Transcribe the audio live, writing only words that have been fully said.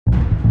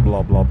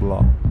blah, blah,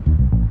 blah.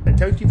 And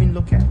don't even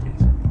look at it.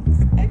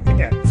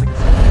 Yeah, it's like,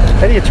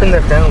 how do you turn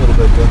that down a little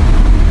bit,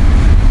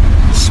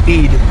 the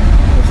speed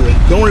of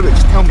the... Don't worry about it,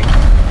 just tell me.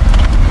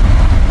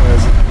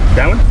 Is it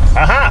that one?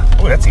 Aha!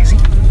 Oh, that's easy.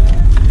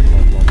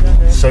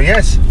 So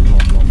yes,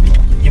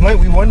 you might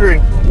be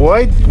wondering,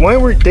 why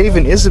weren't Dave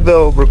and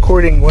Isabel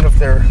recording one of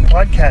their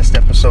podcast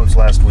episodes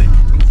last week?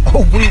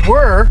 Oh, we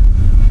were!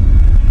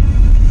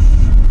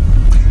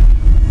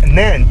 And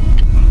then,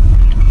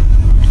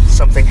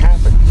 something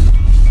happened.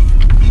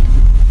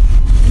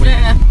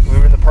 We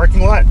were in the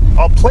parking lot.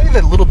 I'll play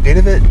the little bit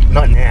of it,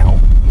 not now,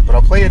 but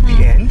I'll play at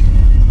the end.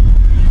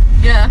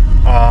 Yeah.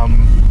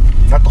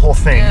 Not the whole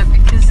thing. Yeah,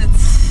 because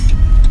it's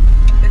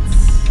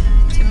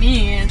to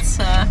me, it's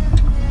not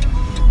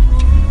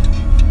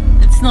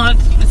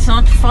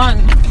fun.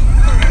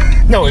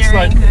 No, it's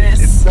not.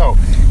 This. No,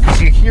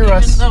 because you hear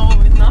us.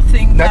 Even though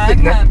nothing bad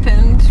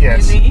happened.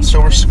 Yes. Really.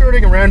 So we're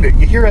skirting around it.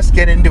 You hear us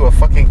get into a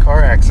fucking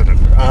car accident.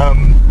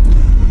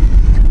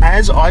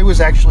 As I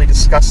was actually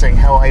discussing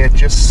how I had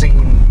just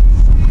seen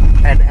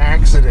an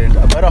accident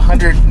about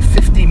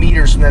 150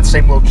 meters from that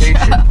same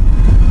location,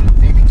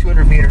 maybe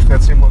 200 meters from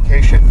that same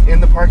location, in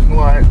the parking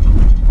lot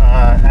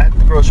at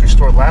the grocery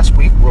store last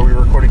week, where we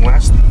were recording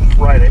last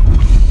Friday,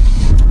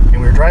 and we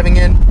were driving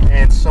in,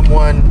 and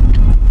someone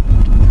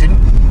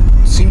didn't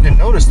seem to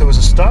notice there was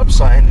a stop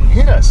sign and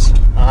hit us.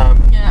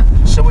 Yeah.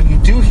 So when you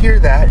do hear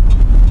that,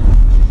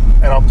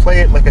 and I'll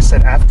play it, like I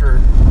said,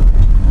 after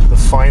the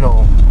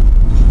final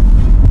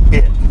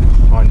bit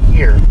on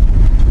here.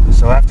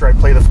 So after I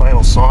play the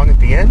final song at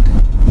the end,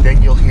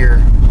 then you'll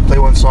play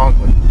one song,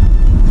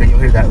 then you'll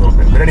hear that a little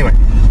bit. But anyway,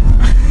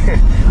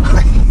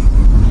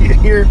 you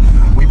hear,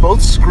 we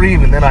both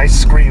scream, and then I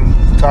scream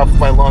at the top of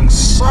my lungs,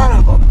 son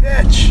of a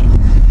bitch!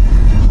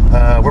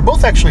 We're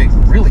both actually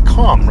really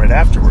calm right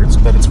afterwards,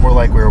 but it's more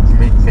like we're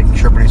making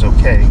sure everybody's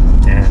okay.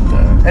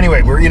 And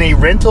anyway, we're in a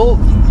rental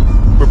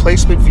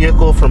replacement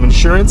vehicle from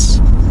insurance.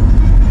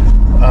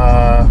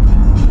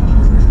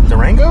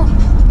 Durango?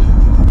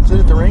 Is it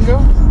a Durango?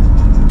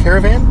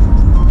 Caravan?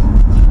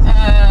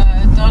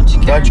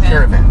 Dodge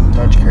Caravan.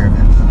 Dodge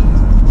Caravan.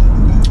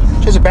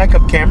 Which has a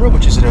backup camera,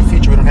 which is a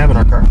feature we don't have in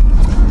our car.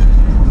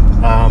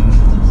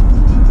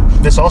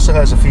 This also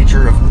has a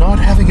feature of not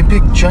having a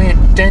big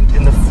giant dent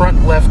in the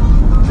front left.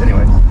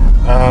 Anyway.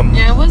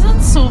 Yeah, it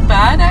wasn't so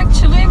bad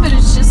actually, but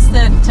it's just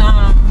that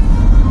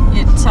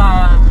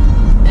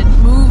it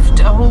moved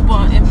a whole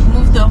bunch. It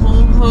moved the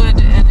whole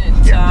hood, and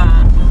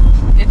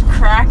it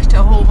cracked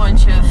a whole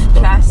bunch of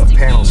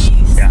plasticky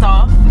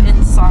stuff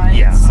inside.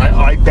 Yeah, so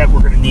I bet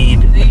we're gonna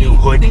need a new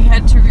hood. They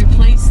had to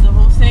replace the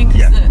whole thing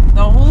because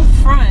the whole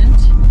front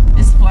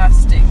is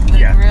plastic,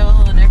 the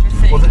grill and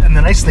everything. Well, and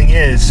the nice thing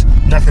is,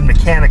 nothing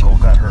mechanical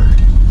got hurt.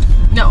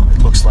 No.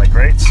 It looks like,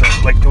 right? So,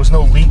 like, there was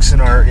no leaks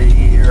in our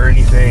or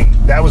anything.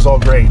 That was all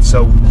great.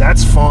 So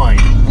that's fine.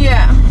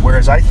 Yeah.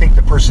 Whereas I think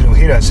the person who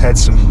hit us had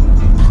some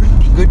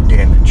pretty good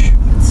damage.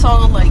 It's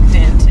all like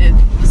dented.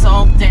 It's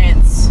all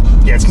dents.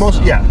 Yeah, it's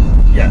mostly and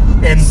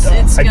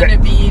it's gonna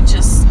be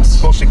just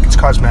mostly it's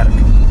cosmetic.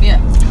 Yeah.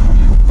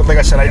 But like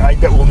I said, I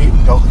bet we'll need.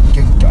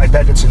 I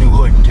bet it's a new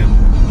hood too,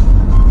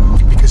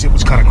 because it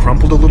was kind of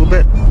crumpled a little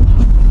bit.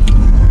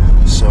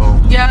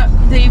 So yeah,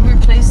 they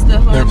replaced the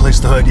hood. They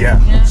replaced the hood, yeah.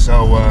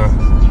 So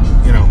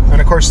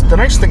and of course the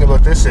nice thing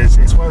about this is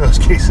it's one of those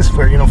cases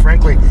where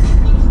frankly,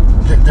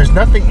 there's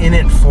nothing in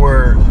it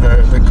for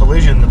the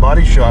collision, the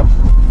body shop,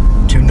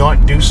 to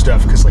not do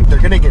stuff, because like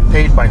they're gonna get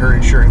paid by her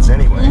insurance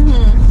anyway.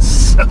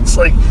 So it's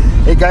like,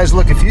 hey guys,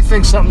 look, if you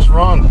think something's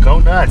wrong, go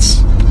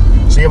nuts.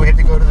 So yeah, we had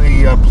to go to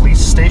the police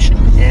station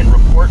and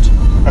report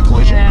a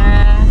collision.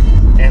 Yeah.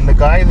 And the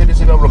guy that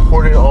Isabel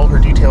reported all her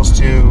details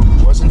to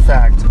was in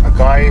fact a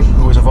guy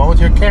who was a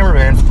volunteer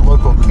cameraman for the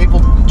local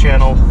cable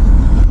channel,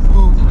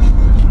 who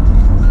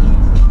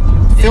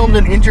filmed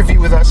an interview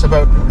with us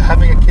about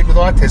having a kid with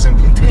autism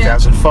in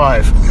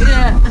 2005.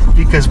 Yeah.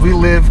 Because we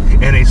live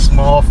in a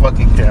small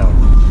fucking town.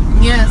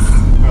 Yes.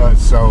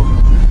 So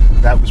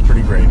that was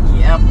pretty great.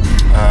 Yep.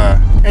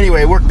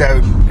 Anyway, it worked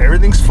out.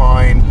 Everything's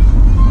fine.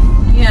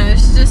 Yeah,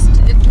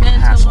 it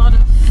meant a lot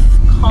of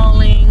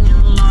calling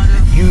and a lot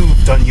of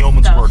You've done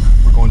yeoman's work.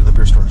 We're going to the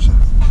beer store soon.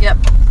 Yep.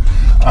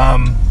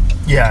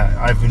 Yeah,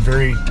 I've been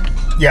very...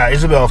 Yeah,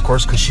 Isabel, of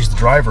course, because she's the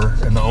driver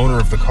and the owner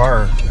of the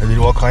car, and they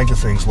do all kinds of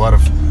things.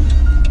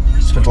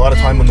 Spent a lot of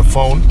time on the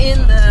phone.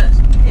 In the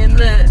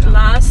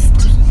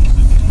last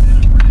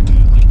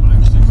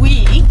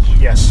week,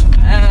 yes,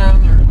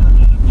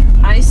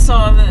 I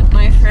saw that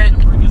my friend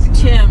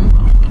Tim,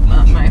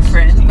 not my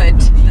friend, but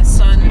the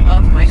son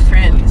of my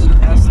friend who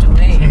passed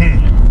away,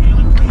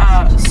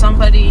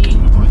 somebody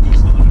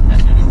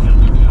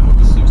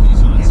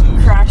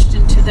crashed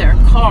into their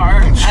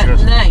car at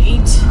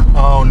night.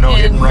 Oh no!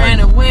 And ran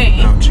away.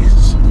 Oh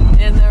Jesus!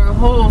 And their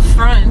whole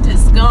front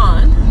is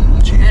gone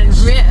and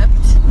ripped.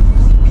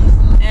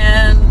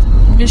 And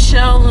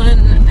Michelle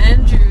and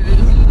Andrew,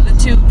 the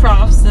two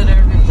profs that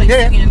are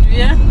replacing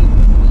Andrea,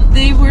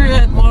 they were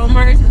at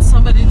Walmart and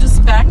somebody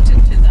just backed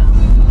into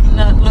them,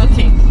 not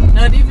looking,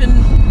 not even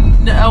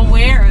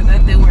aware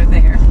that they were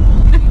there.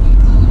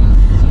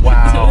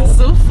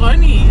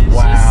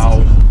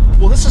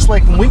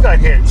 we got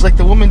hit, it's like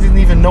the woman didn't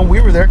even know we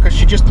were there because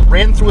she just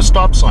ran through a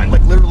stop sign,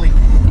 like literally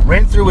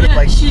ran through it. Yeah,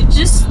 Like she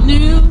just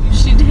knew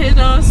she'd hit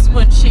us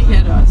when she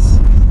hit us.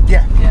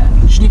 Yeah.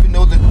 She didn't even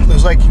know that it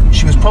was like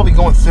she was probably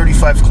going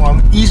 35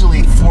 kilometers,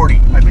 easily 40.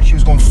 I bet she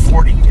was going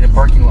 40 in a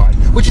parking lot,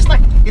 which is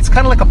like, it's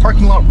kind of like a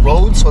parking lot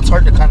road, so it's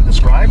hard to kind of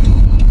describe.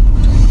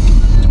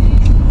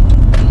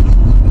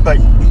 But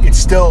it's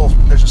still,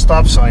 there's a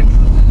stop sign.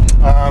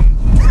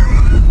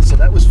 So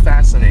that was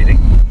fascinating.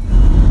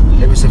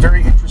 It was a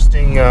very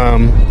interesting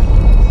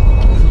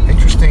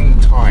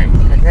time.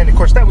 And then, of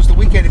course, that was the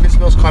weekend of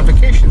Isabel's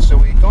convocation, so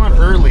we had gone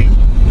early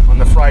on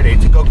the Friday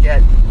to go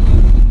get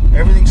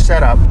everything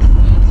set up.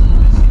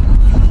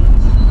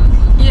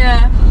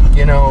 Yeah.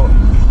 You know,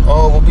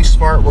 we'll be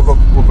smart. We'll go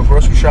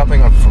grocery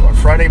shopping on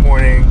Friday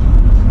morning.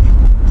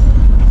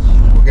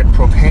 We'll get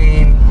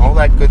propane, all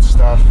that good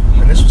stuff.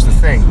 And this was the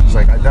thing. It's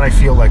like then I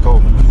feel like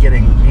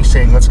me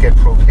saying let's get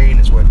propane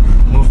is what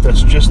moved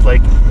us just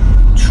like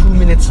 2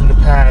 minutes in the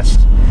past,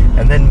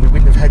 and then we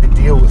wouldn't have had to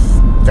deal with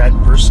that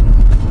person.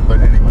 But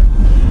anyway,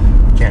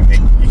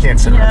 you can't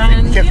sit around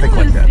and you can't think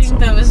like that. The thing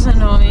that was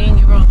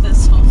annoying about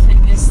this whole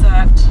thing is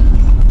that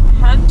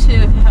I had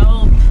to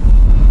help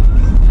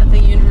at the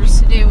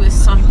university with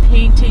some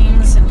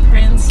paintings and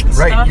prints and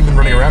stuff. Right, you've been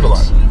running around a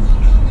lot.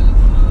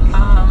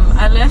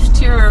 I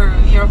left your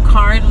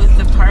card with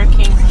the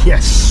parking.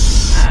 Yes.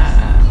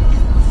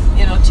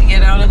 To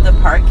get out of the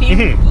parking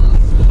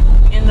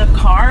in the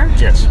car.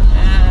 Yes.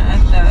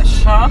 At the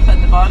shop, at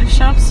the body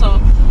shop.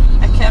 So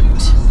I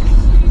kept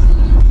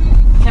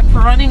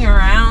running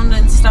around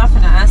and stuff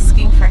and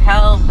asking for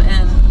help,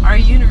 and our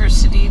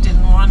university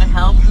didn't want to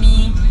help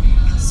me,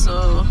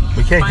 so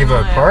we can't give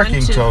out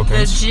parking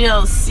tokens. The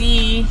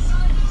GLC,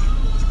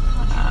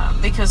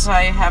 because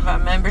I have a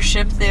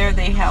membership there,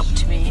 they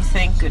helped me,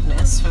 thank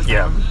goodness for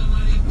them.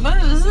 But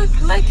it was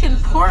like in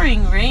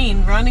pouring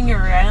rain, running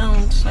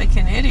around like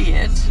an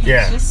idiot.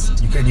 Yeah,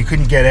 you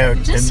couldn't get out.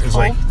 I just hope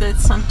like, that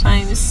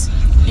sometimes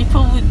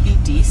people would be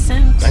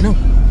decent. I know.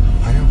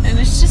 And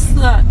it's just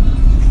that,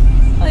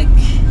 like,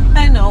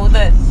 I know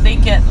that they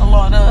get a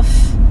lot of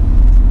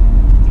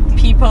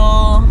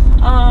people,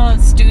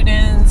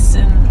 students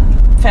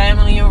and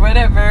family or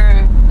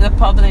whatever, the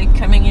public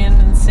coming in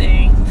and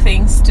saying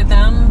things to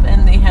them,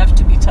 and they have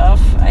to be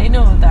tough. I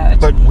know that.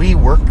 But we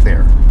work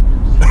there.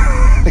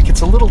 Like,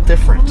 it's a little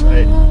different.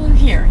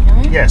 Here,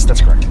 right? Yes,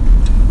 that's correct.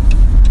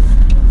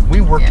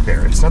 We work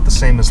there. It's not the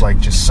same as like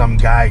just some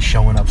guy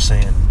showing up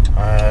saying,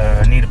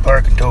 I need a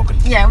parking token.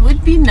 Yeah, it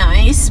would be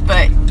nice,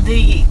 but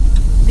they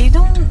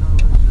don't.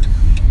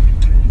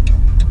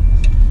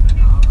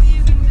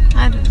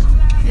 I don't know.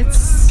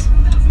 It's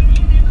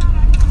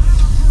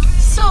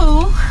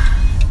so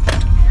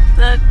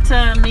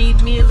that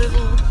made me a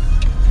little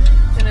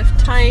kind of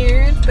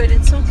tired, but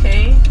it's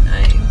okay.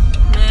 I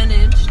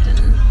managed and.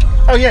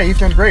 Oh yeah, you've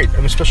done great.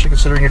 Especially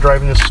considering you're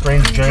driving this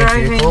strange giant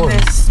vehicle.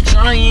 This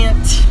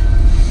giant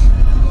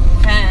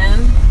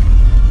van.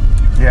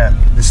 Yeah,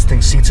 this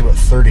thing seats about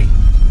 30.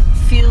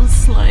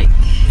 Feels like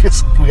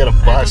we got a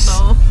bus. I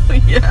don't know.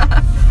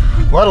 Yeah.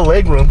 A lot of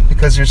leg room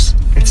because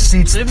it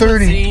seats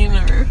 30.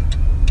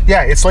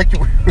 Yeah, it's like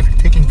we're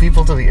taking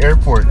people to the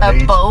airport.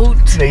 A boat.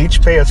 They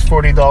each pay us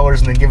 $40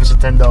 and then give us a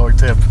 $10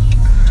 tip.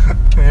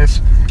 Yes.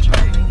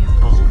 Driving a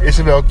boat.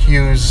 Isabel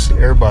Q's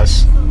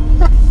Airbus.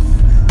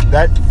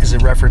 That is a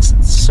reference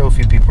that so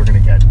few people are going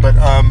to get. But,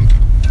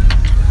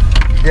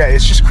 yeah,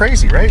 it's just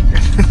crazy, right?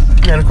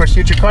 And, of course,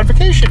 you had your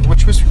convocation,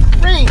 which was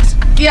great.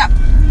 Yeah.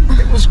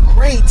 It was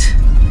great.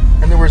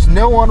 And there was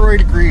no honorary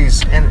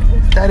degrees. And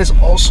that is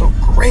also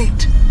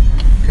great.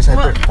 Because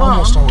they're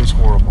almost always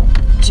horrible.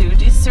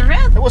 Judy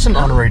Surratt. That wasn't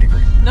an honorary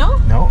degree. No?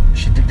 No.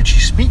 Did she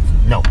speak?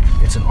 No.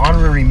 It's an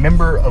honorary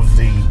member of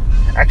the...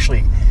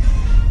 Actually...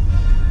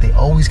 They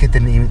always get the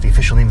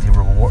official name of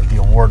the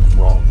award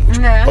wrong, which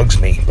bugs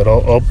me. But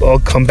I'll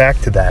come back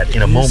to that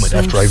in a moment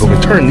after I go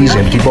return these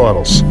empty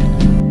bottles.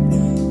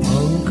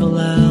 Uncle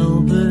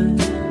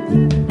Albert,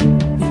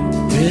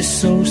 we're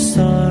so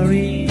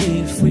sorry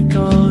if we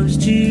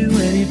caused you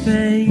any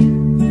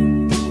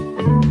pain.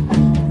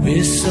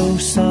 We're so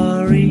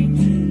sorry,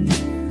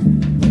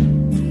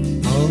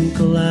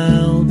 Uncle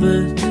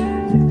Albert,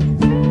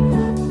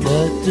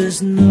 but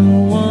there's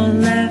no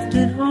one left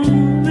at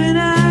home, and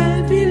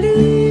I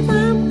believe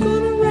I'm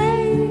gonna rain.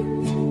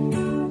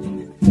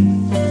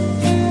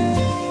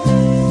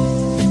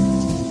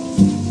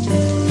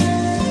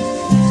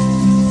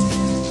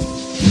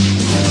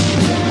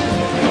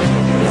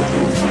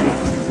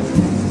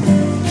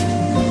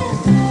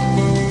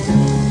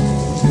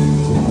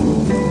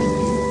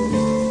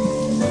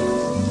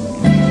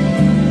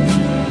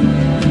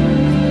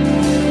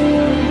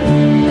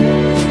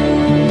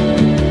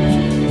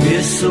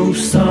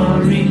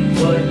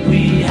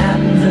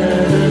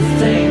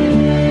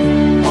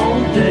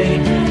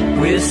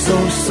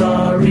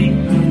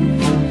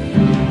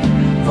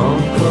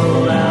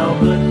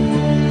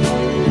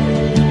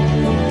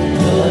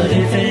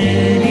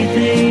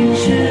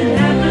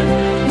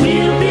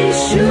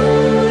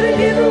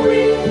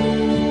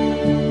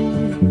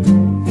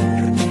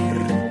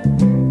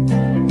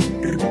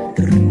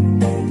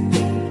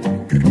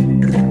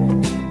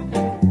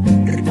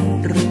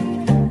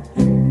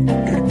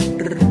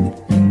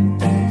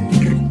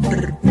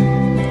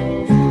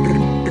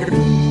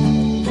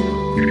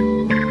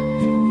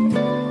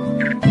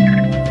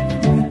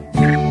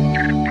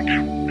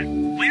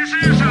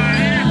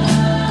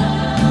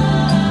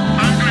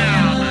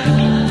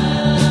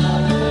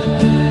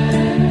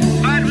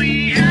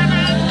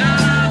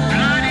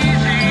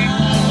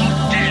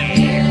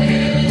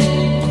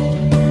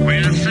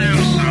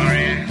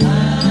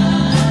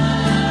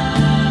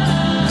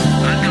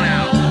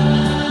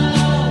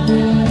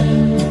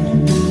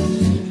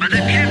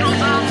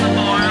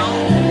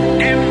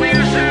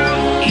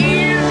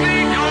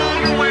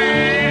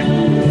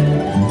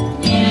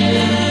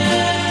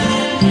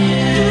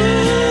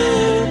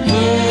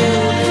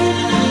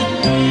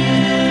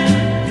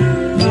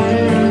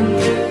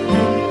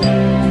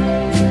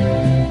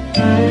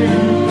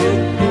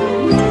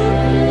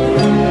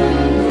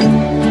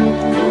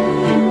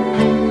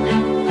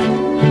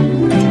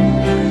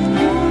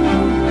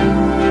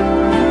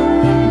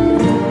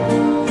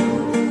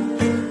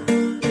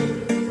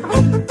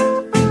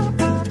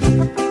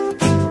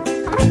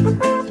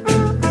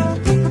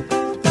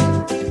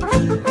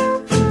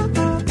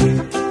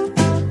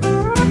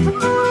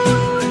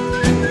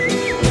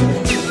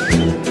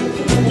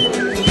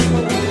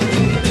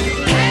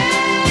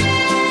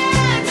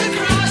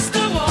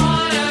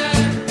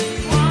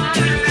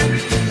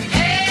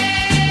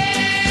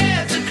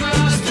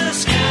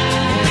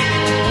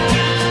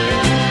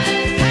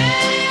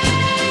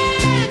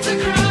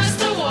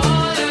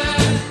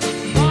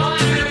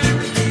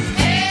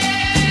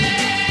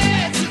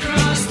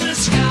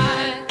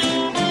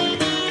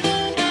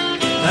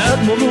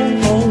 At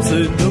Malone Halls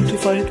they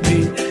notified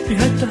me he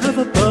had to have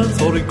a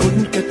bath or he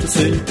couldn't get to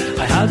sea.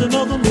 I had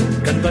another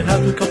look and I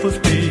had a cup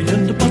of tea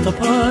and a butter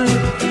pie.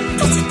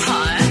 Butter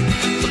pie?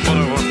 The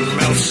butter wouldn't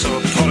melt, so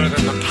put it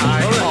in the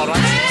pie. All right.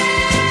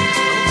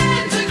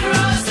 Hands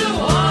across the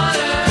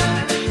water,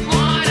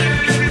 water.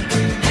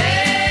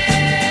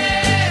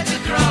 Hands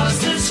across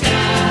the sky.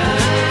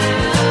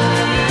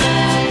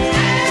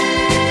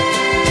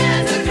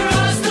 Hands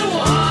across the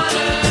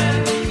water,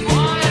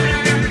 water.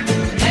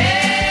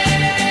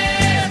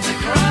 Hands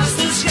across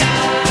the sky.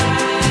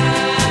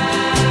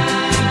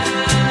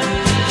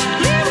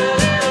 Little,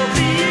 little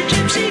bee,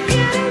 gypsy,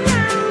 get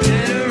around.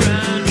 Get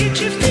around. Get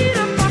your feet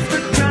up off the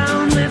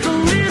ground. Little,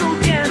 little,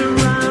 get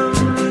around.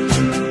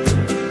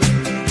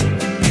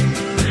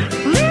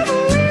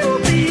 Little, little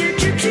bee,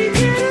 gypsy,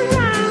 get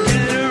around.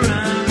 Get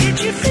around. Get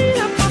your feet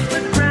up off the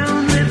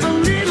ground. Little,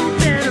 little,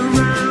 get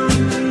around.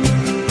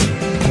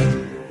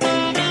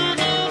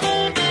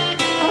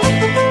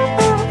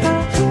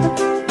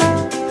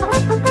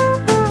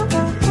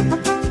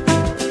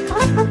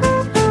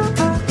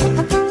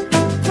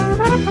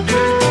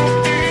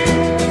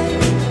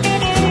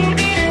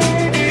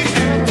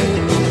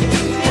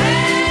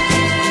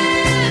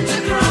 Hands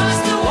across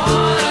the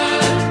water,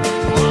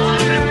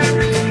 water.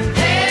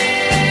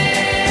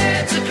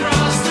 Hands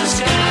across the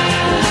sky.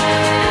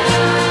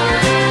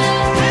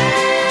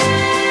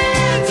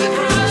 Hands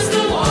across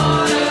the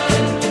water,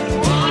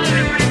 water.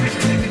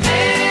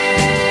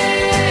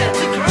 Hands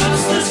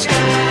across the sky.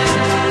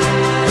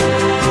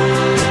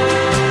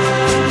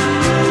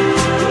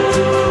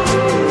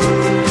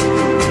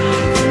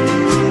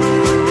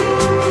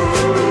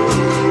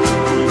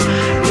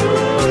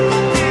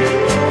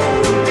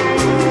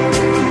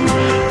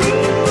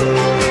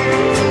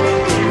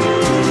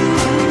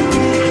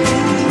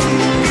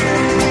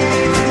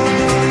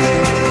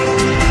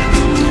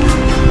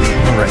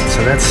 Alright, so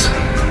that's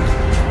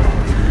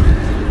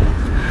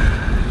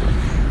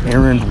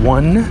errand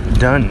 1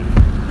 done.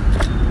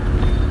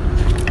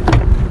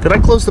 Did I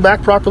close the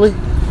back properly?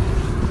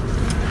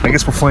 I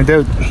guess we'll find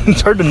out.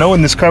 It's hard to know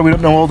in this car. We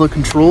don't know all the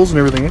controls and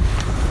everything.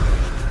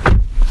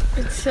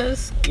 It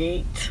says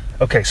gate.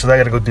 Okay, so I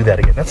gotta go do that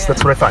again. That's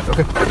what I thought.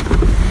 Okay.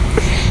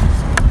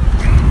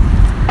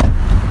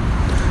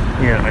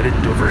 Yeah, I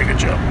didn't do a very good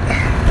job.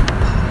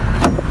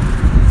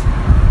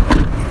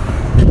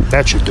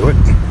 That should do it.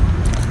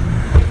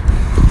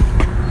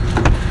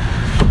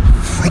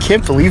 I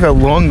can't believe how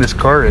long this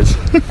car is.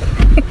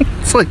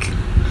 It's like...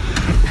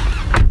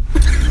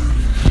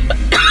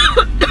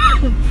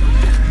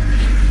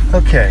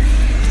 Okay.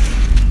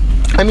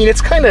 I mean,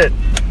 it's kind of...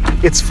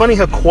 It's funny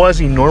how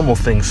quasi-normal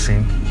things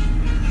seem.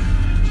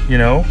 You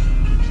know?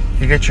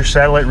 You get your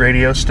satellite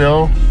radio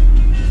still.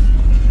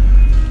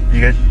 You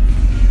get...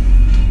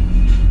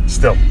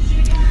 Still.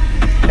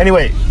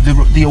 Anyway,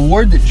 the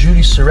award that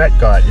Judy Surratt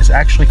got is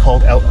actually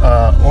called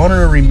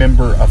Honorary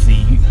Member of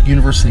the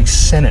University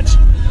Senate.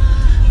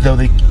 Though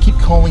they keep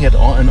calling it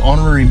an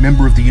honorary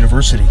member of the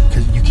university,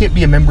 because you can't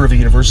be a member of a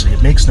university.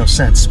 It makes no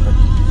sense. But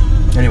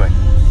anyway,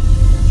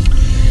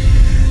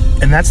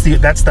 and that's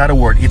that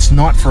award. It's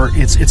not for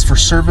it's for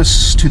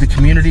service to the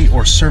community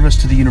or service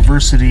to the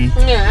university.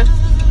 Yeah.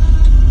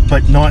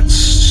 But not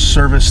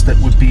service that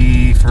would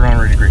be for an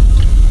honorary degree.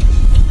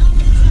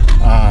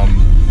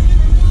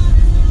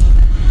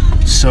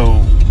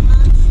 So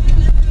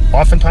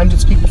oftentimes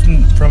it's people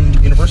from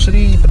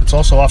university, but it's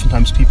also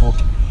oftentimes people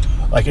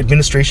like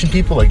administration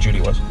people, like Judy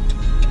was,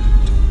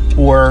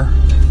 or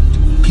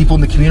people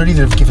in the community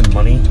that have given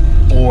money,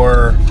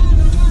 or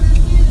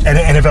and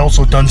have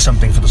also done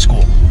something for the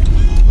school,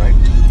 right?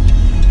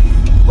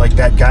 Like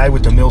that guy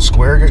with the Mill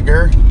Square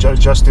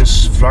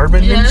Justice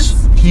Flarbindens.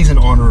 Yes. He's an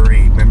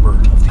honorary member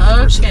of the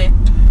university. Okay.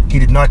 He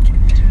did not,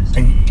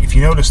 and if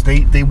you notice,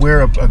 they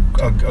wear a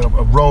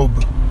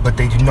robe, but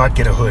they do not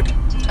get a hood.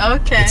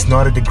 Okay. It's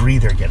not a degree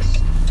they're getting.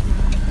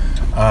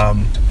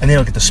 And they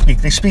don't get to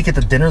speak. They speak at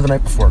the dinner the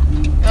night before.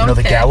 You know,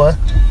 the gala.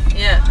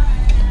 Yeah.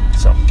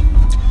 So,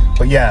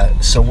 but yeah,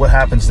 so what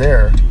happens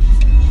there?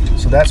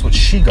 So that's what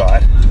she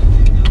got.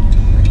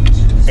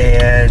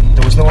 And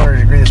there was no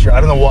honorary degree this year.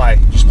 I don't know why.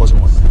 It just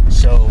wasn't one.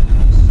 So,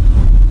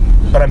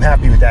 but I'm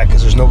happy with that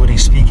because there's nobody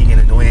speaking and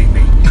annoying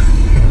me.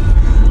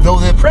 Though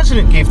the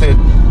president gave the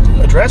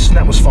address and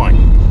that was fine.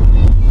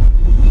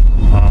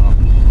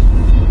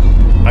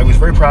 I was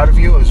very proud of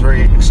you. I was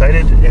very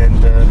excited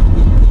and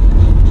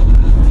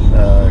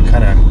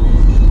kind of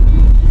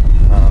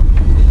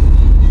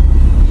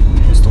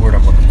what's the word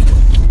I'm looking for?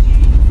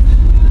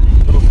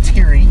 A little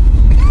teary,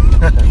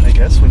 I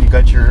guess, when you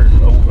got your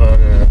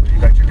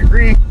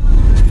degree.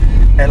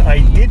 And I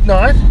did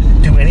not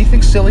do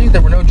anything silly.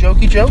 There were no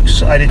jokey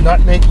jokes. I did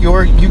not make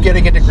you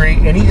getting a degree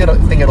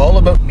anything at all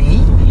about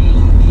me.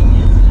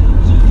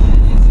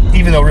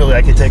 Even though really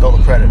I could take all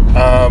the credit.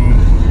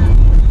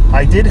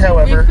 I did,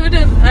 however...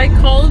 I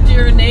called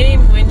your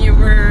name when you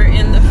were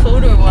in the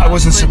photo op. I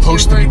wasn't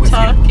supposed to be with you.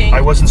 I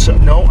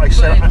wasn't no, I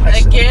said...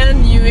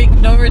 Again, you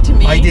ignored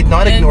me. I did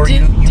not ignore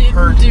you. You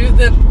heard... do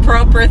the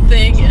proper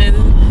thing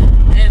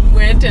and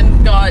went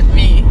and got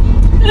me.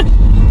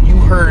 You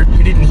heard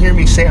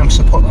say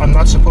I'm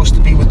not supposed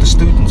to be with the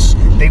students.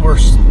 They were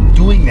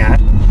doing that,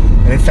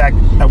 and in fact,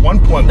 at one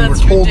point we were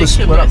That's told to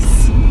split up.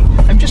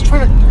 ridiculous. I'm just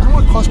trying to. I don't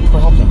want to cause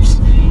problems.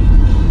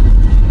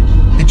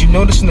 Did you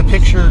notice in the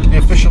picture, the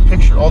official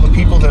picture, all the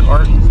people that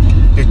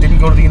didn't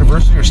go to the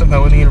university or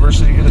somehow in the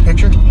university in the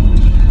picture?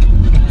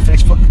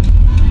 Facebook.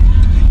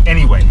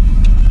 Anyway,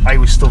 I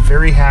was still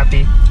very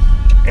happy,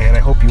 and I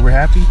hope you were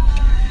happy.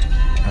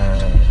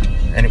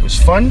 And it was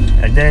fun.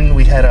 And then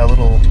we had a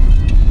little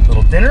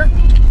dinner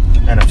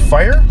and a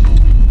fire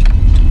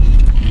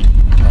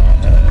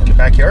in the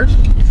backyard,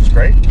 which was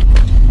great.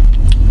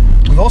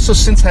 We've also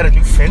since had a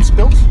new fence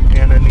built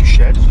and a new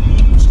shed,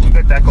 so we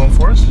got that going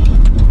for us.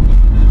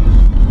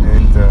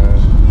 And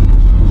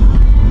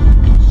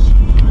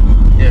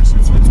yes, it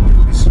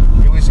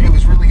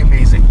was really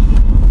amazing.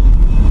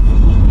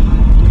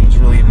 It was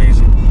really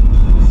amazing.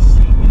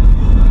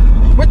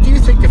 What do you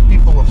think of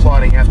people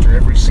applauding after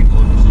every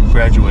single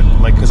graduate?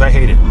 Like, because I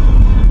hate it.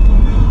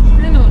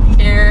 I don't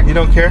care. You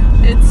don't care?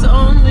 It's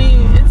done.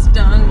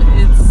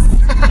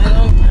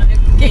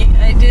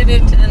 I did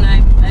it, and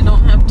I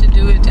don't have to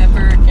do it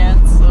ever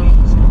again, so.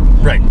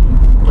 Right.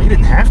 Well, you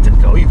didn't have to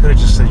go. You could have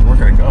just said you weren't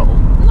going to go.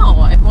 No,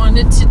 I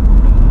wanted to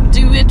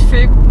do it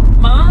for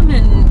Mom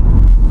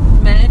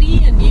and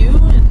Maddie and you,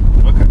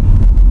 and Okay.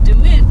 do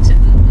it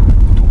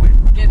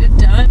and get it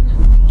done.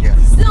 Yeah.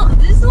 Still,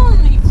 this is the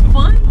only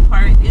fun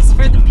part is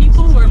for the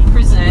people who are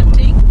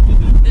presenting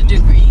the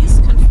degrees,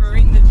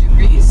 conferring the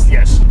degrees,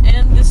 Yes.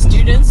 and the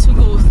students who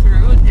go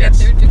through and Yes.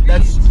 get their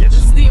degrees. Yes.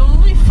 That's the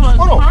only fun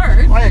Oh no.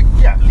 part.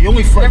 The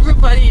only fun.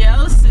 Everybody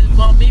else is,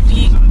 well,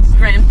 maybe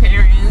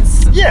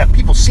grandparents, Yeah,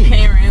 people seeing it.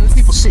 parents,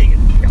 People seeing it.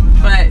 Yeah.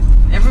 but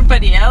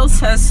everybody else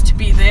has to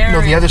be there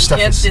No, the other and stuff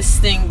get is- this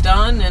thing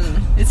done,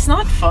 and it's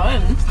not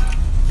fun.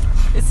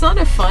 It's not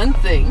a fun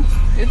thing.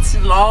 It's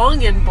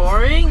long and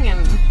boring,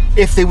 and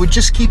If they would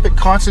just keep it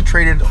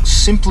concentrated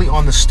simply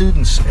on the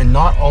students and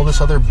not all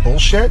this other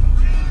bullshit.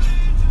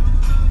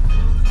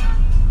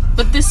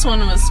 but this one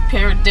was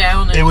pared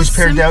down. And It was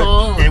pared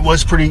simple. down. It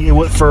was pretty. It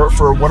was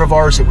for one of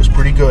ours. It was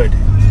pretty good.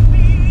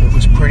 It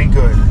was pretty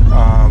good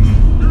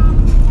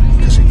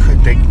because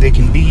they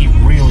can be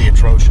really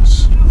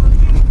atrocious.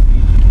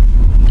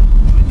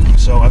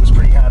 So I was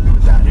pretty happy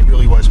with that. It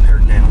really was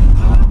pared down.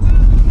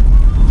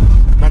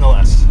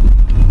 Nonetheless,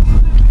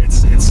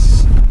 it's.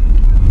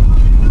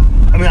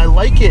 I mean, I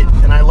like it,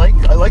 and I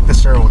like the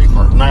ceremony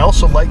part, and I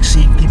also like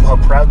seeing people how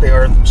proud they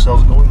are of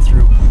themselves going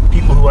through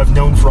people who I've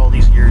known for all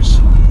these years,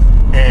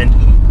 and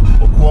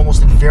who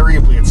almost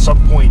invariably at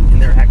some point in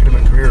their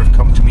academic career have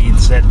come to me and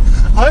said,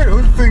 I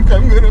don't think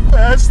I'm going to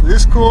pass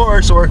this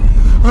course, or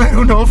I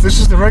don't know if this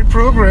is the right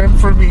program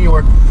for me,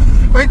 or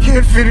I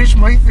can't finish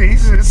my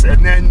thesis.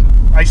 And then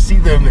I see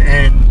them,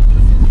 and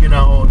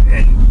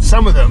and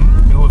some of them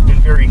who have been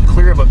very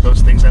clear about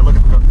those things, I look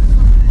at them and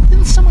go,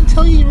 didn't someone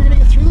tell you were going to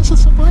get through this at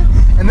some point?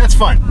 And that's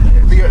fun.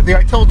 The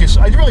I told you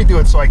so. I really do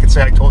it so I can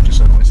say I told you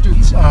so to my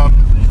students.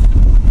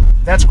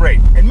 That's great.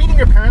 And meeting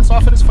your parents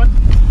often is fun.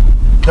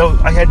 Though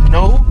I had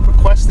no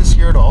requests this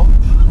year at all.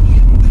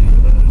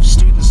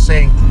 Students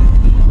saying,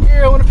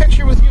 here, I want a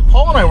picture with you.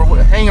 Paul and I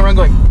were hanging around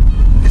going,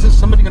 is this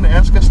somebody going to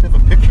ask us to have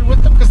a picture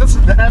with them? Because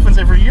that happens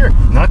every year.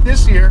 Not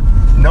this year.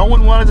 No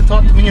one wanted to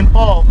talk to me and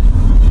Paul.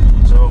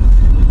 So,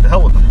 the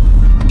hell with them.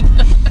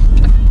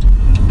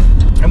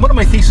 And one of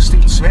my thesis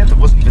students, Samantha,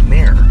 wasn't even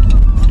there.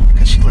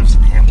 Because she lives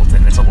in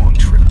Hamilton. It's a long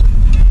trip.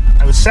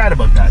 I was sad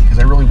about that because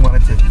I really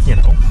wanted to,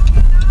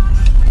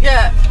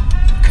 yeah.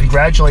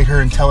 congratulate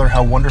her and tell her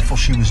how wonderful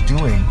she was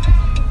doing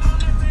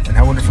and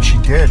how wonderful she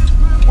did.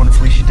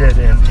 Wonderfully she did,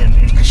 and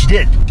because she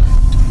did.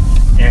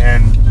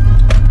 And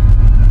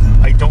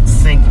I don't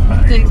think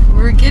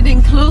We're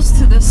getting close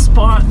to the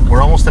spot.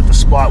 we're almost at the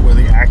spot where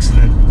the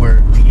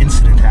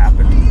incident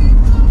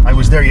happened. I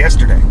was there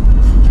yesterday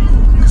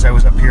because I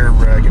was up here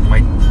getting my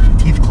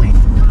teeth cleaned,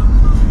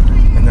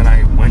 and then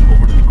I went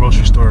over to the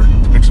grocery store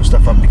to pick some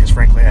stuff up because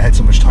frankly I had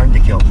so much time to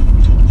kill.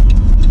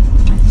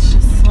 It's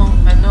just so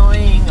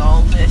annoying,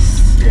 all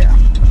this. Yeah.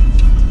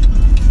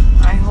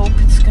 I hope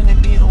it's going to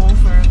be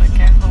over. Like,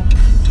 I hope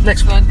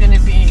Next it's not going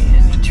to be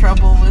any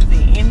trouble with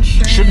the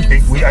insurance. Shouldn't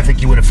be. I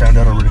think you would have found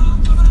out already.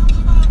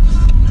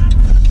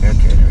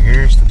 Okay, now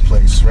here's the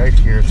place right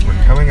here.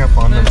 We're coming up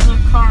on There's the.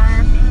 a car.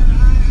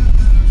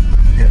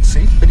 Yeah,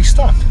 see? But he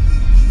stopped.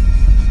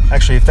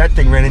 Actually, if that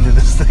thing ran into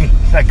this thing,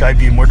 that guy'd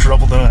be in more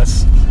trouble than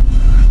us.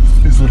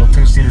 His little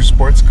two-seater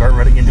sports car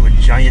running into a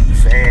giant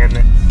van.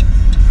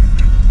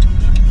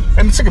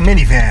 And it's like a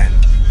minivan.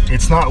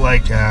 It's not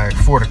like a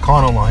Ford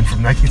Econoline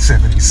from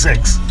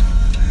 1976.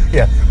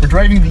 Yeah, we're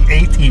driving the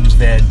A-Team's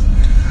van.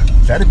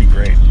 That'd be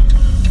great.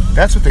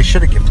 That's what they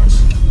should have given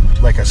us.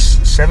 Like a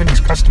 70s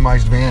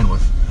customized van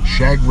with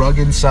shag rug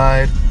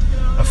inside,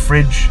 a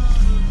fridge.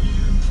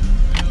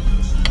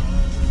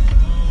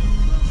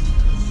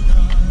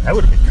 That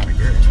would have been kind of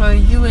great. For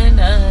you and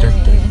I.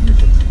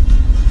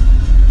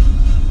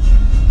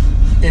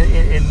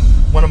 In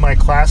one of my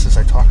classes,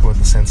 I talk about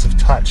the sense of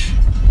touch.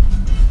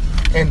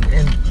 And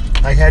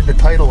I had the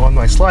title on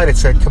my slide. It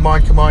said, "Come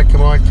on, come on,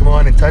 come on, come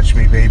on, and touch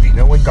me, baby."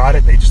 No one got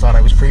it. They just thought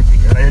I was creepy,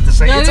 and I had to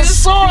say, That "It's a is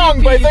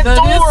song by creepy. the That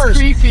Doors. is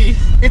creepy.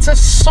 It's a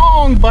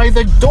song by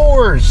the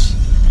Doors."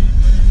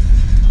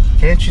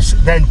 Can't you see?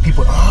 Then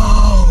people,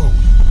 oh,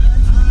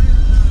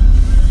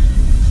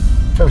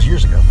 that was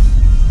years ago. I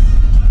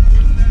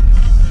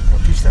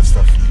don't teach that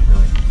stuff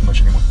really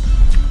much anymore.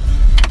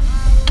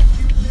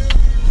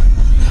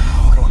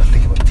 Oh, I don't want to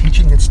think about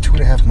teaching. It's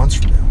 2.5 months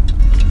from now,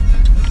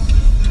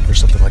 or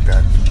something like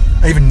that.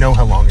 I even know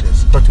how long it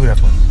is. About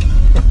 2.5 months.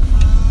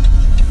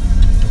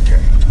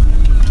 Okay.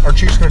 Aren't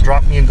you just gonna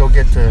drop me and go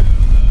get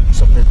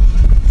something that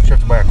you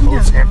have to buy a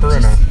clothes hamper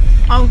and a?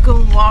 I'll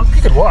go walk.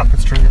 You could walk.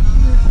 That's true. Yeah. A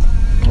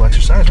little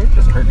exercise, right?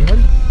 Doesn't hurt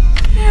anybody.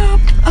 Yep.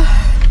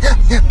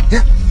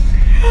 Yeah.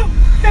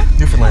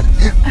 Newfoundland.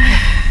 Yeah.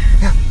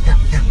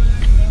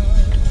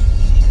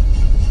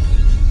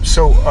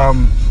 So,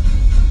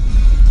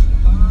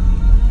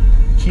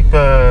 keep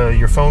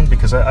your phone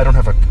because I don't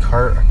have a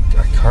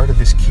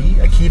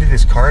key to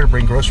this car to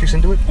bring groceries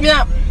into it.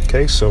 Yep.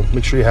 Okay, so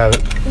make sure you have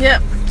it.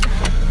 Yep.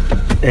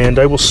 And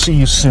I will see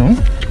you soon.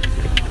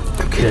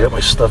 Okay, I got my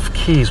stuff,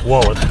 keys,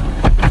 wallet.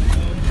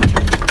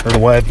 I don't know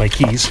why I have my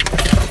keys.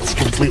 It's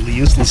completely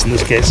useless in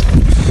this case.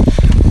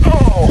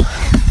 Oh!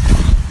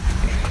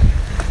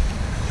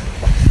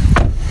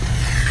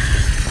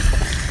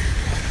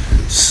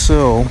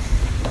 So...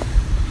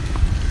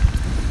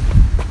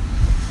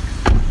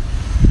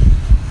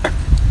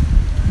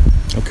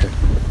 Okay.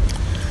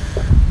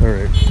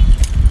 Alright.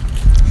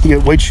 You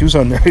got white shoes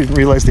on there. I didn't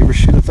realize they were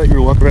shoes. I thought you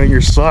were walking around in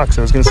your socks.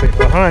 I was going to say,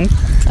 hon,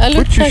 I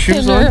look put your like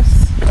shoes a on.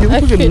 nurse. You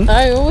look like a nurse.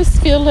 I always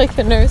feel like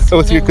a nurse. Oh,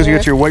 when I because you got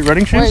wear your white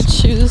running shoes? white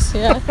shoes,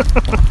 yeah.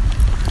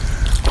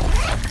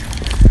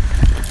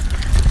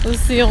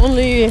 It's the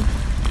only,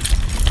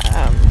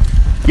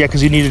 Yeah,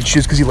 because you needed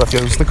shoes because you left the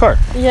others in the car.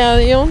 yeah,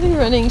 the only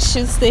running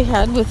shoes they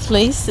had with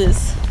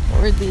laces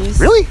were these.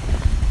 Really?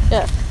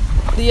 Yeah.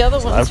 The other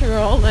ones I've- were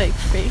all like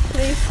fake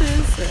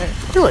laces or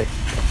Really?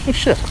 Oh,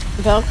 shit.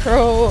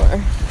 Velcro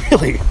or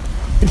Really?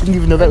 I didn't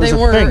even know that was they a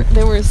were thing.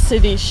 they were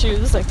city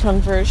shoes, like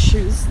Converse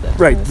shoes. That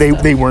Right, kind of they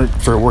stuff. weren't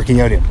for working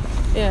out in.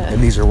 Yeah.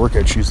 And these are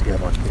workout shoes that you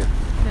have on here.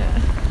 Yeah.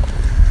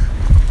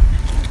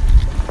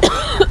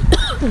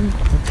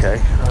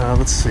 Okay,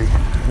 let's see.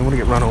 I don't want to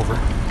get run over.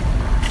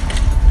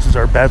 This is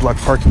our bad luck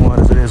parking lot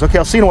as it is. Okay,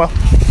 I'll see you in a while.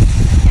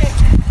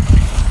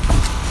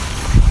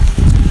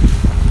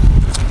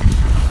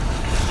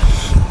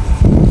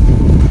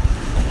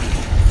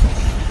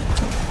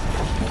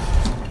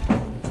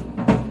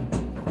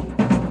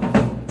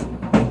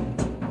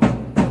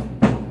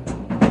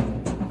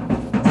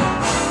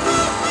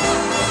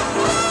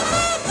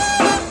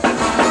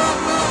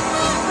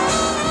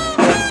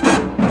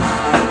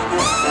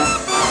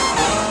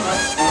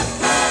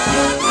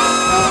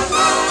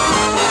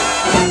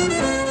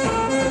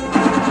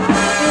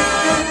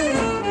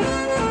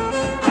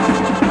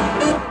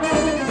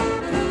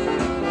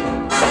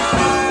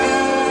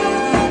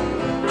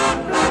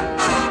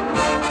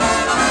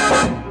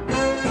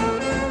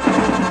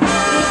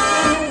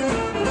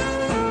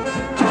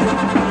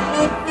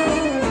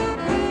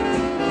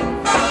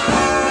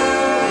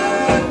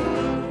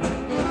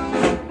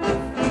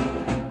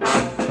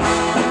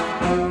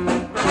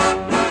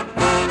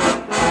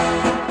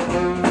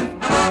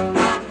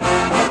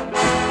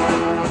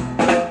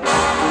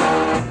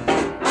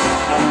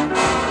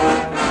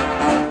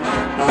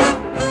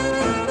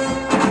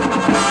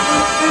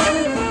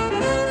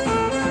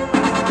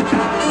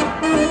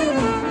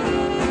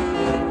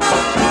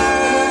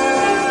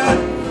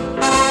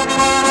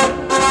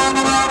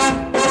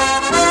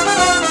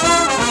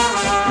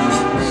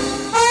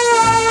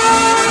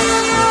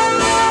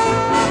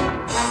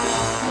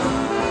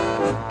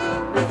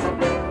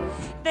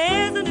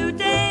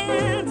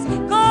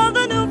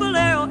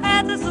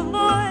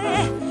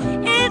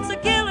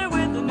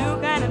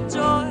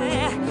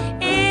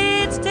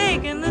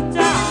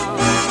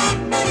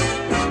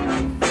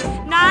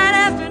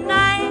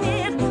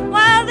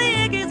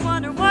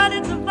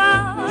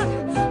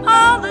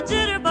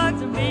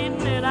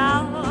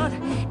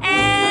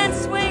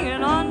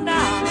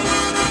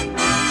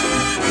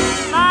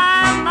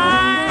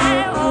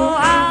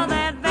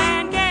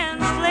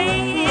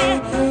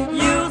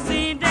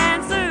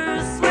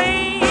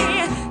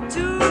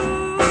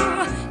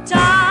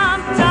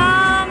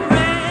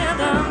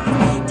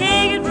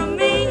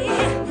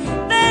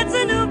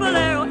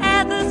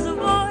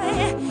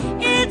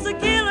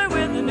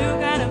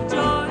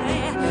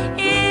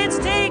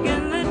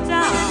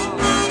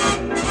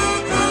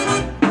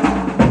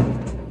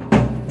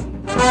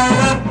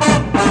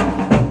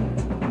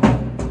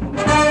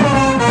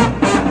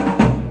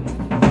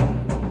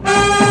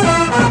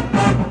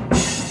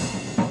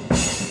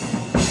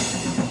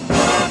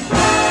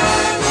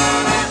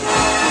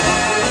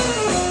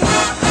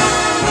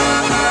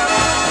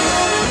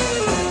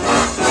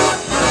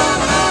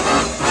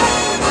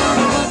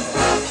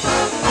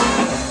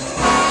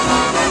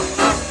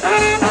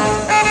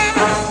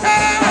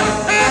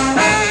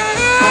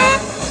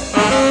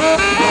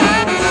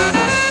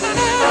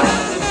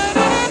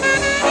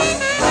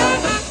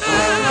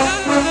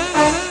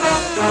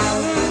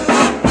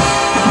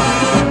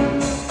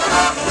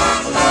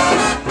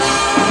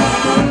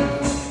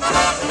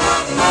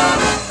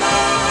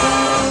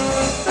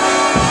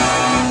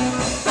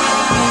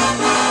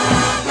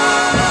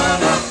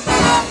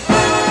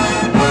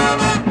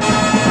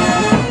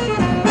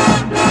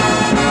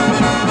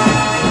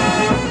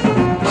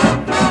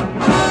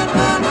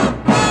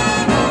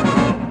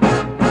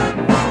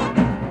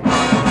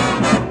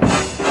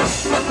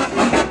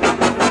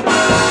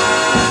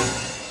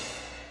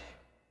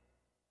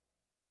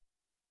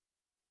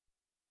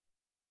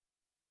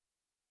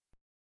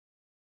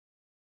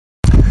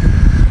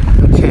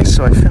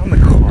 so I found the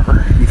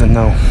car, even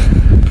though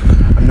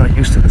I'm not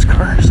used to this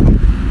car, so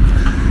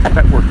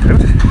that worked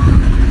out.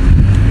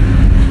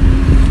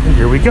 And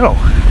here we go.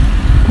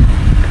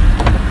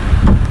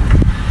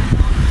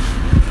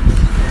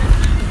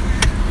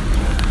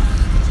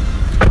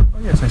 Oh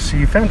yes, I see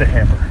you found a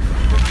hammer.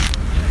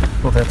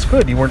 Well, that's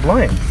good. You weren't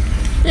lying.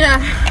 Yeah,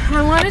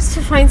 I wanted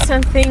to find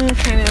something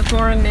kind of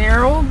more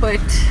narrow, but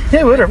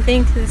Yeah, whatever. I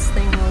think this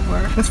thing will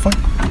work. That's fine.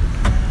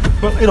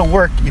 Well, it'll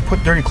work. You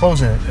put dirty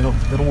clothes in it.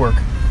 It'll work.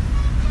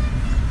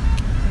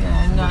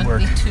 Yeah, and not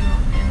work. be too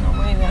in the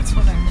way. That's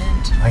what I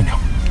meant. I know.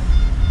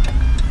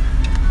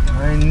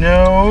 I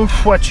know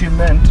what you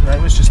meant. I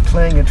was just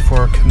playing it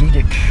for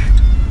comedic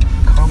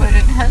But comedy.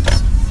 it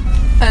has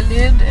a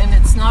lid and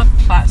it's not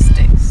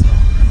plastic, so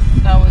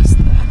that was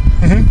the.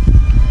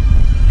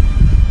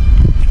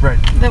 Right.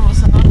 There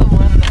was another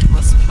one that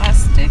was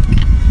plastic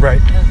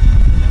Right. and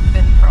would have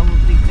been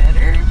probably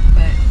better,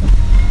 but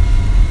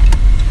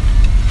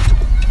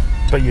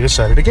But you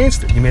decided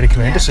against it. You made a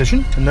command Yeah.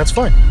 decision, and that's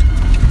fine.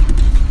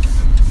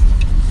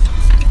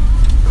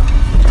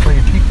 Play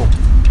your people.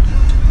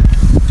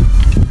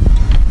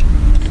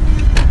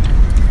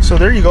 So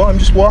there you go. I'm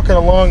just walking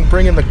along,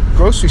 bringing the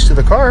groceries to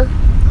the car.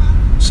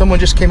 Someone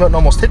just came out and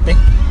almost hit me.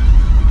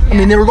 I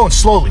mean, they were going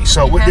slowly,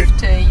 so you have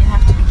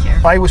to be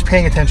careful. I was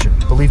paying attention,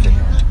 believe me.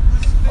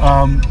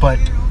 But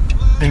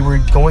they were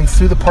going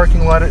through the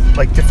parking lot at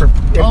like different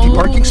empty Oh,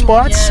 parking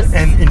spots, yes.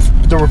 and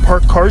there were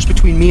parked cars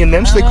between me and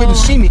them, so they couldn't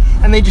Oh. see me,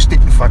 and they just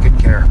didn't fucking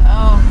care.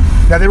 Oh,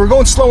 Now they were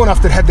going slow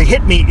enough that had they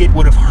hit me, it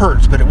would have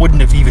hurt, but it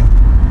wouldn't have even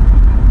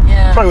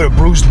yeah. probably would have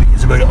bruised me.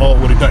 Is about all it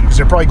would have done, because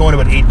they're probably going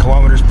about 8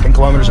 kilometers, 10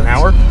 kilometers an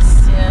hour.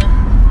 Jeez, yeah.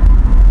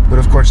 But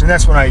of course, and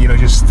that's when I,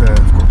 just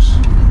of course,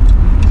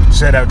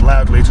 said out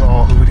loudly to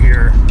all who would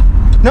hear,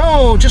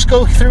 "No, just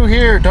go through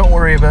here. Don't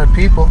worry about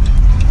people.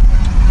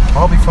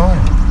 I'll be fine."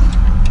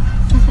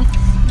 On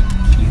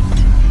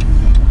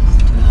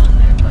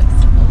their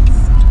bicycles.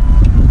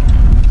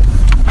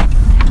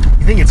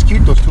 You think it's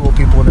cute, those two old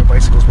people on their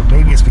bicycles, but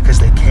maybe it's because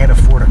they can't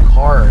afford a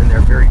car and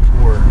they're very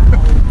poor.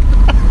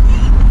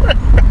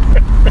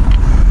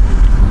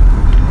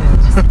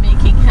 Just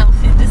making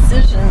healthy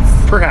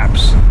decisions.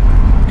 Perhaps.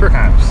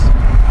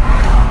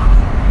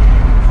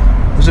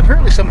 There's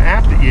apparently some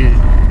app that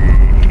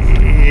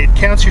it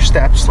counts your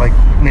steps like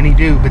many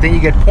do, but then you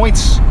get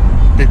points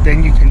that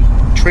then you can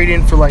trade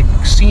in for like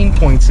scene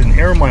points and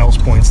air miles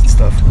points and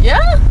stuff.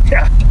 Yeah,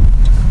 Yeah.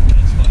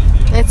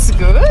 that's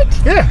good.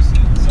 Yeah.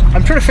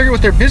 I'm trying to figure out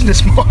what their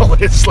business model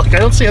is. Like, I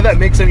don't see how that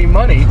makes any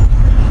money.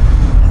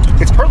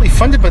 It's partly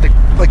funded by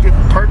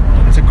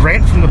it's a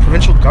grant from the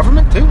provincial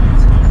government too.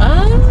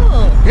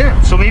 Oh,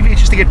 Yeah, so maybe it's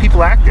just to get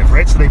people active,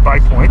 right? So they buy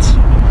points.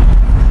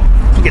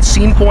 You get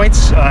scene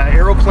points,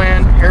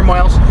 Aeroplan, air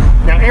miles.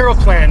 Now,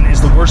 Aeroplan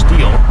is the worst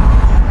deal.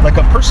 Like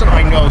a person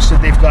I know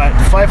said they've got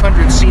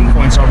 500 scene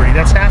points already.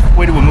 That's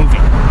halfway to a movie.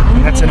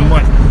 And that's in a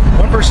month.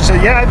 One person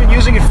said, "Yeah, I've been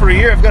using it for a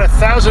year. I've got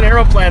 1,000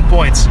 Aeroplan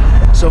points.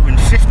 So in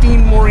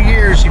 15 more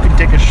years, you can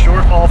take a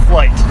short haul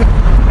flight."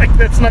 Like,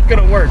 that's not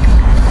going to work.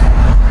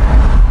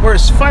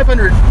 Whereas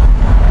 500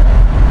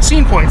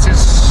 scene points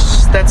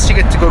that's you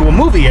get to go to a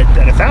movie at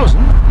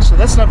 1,000. So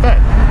that's not bad.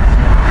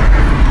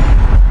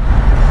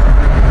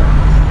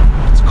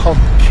 It's called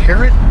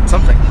Carrot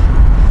something.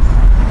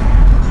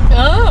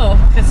 oh,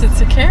 because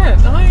it's a carrot.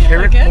 Oh, yeah,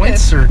 Carrot I get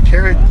points it. or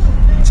carrot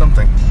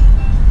something.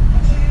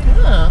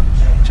 Oh.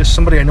 Just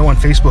somebody I know on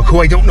Facebook who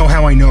I don't know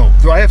how I know.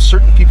 I have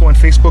certain people on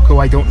Facebook who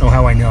I don't know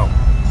how I know.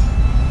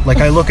 Like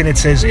I look and it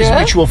says, is Yeah?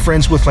 mutual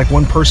friends with like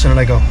one person, and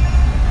I go,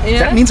 Yeah.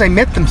 that means I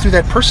met them through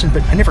that person,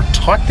 but I never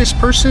taught this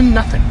person,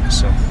 nothing.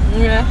 So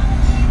Yeah.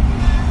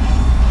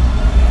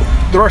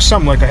 there are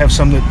some, like I have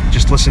some that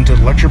just listen to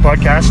the lecture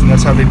podcast, and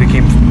that's how they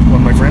became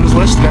on my friends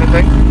list kind of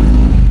thing,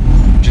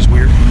 which is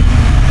weird.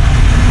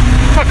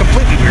 Not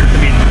completely weird. I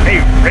mean,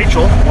 hey,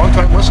 Rachel,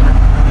 long-time listener,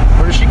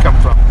 where does she come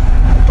from?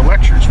 The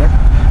lectures, right?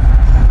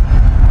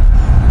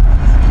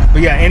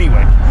 But yeah,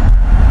 anyway,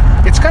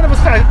 it's kind of a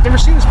thing. I've never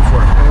seen this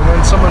before. And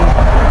then someone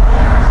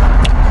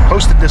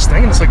posted this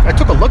thing, and it's like, I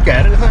took a look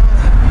at it, and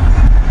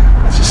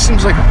it just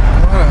seems like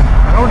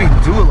I already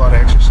do a lot of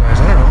exercise.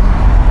 I don't know.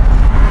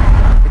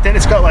 But then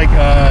it's got like,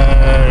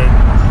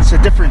 it's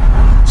a different,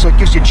 so it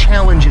gives you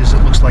challenges,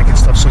 it looks like, and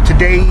stuff. So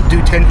today,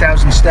 do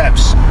 10,000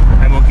 steps,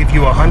 and we'll give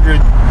you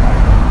 100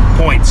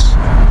 points,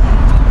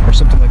 or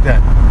something like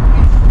that.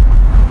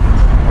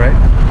 Right?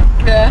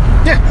 Yeah.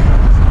 Yeah.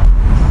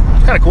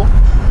 Kind of cool.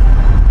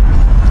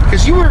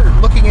 Because you were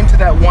looking into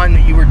that one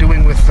that you were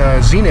doing with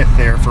Zenith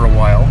there for a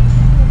while,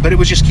 but it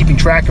was just keeping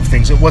track of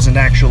things. It wasn't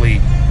actually,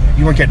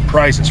 you weren't getting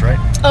prizes, right?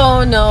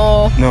 Oh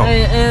no. No.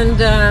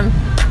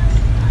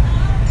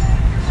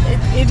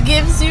 It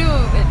gives you,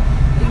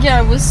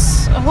 it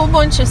was a whole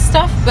bunch of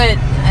stuff, but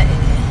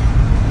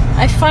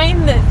I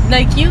find that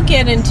like you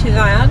get into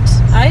that,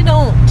 I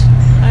don't.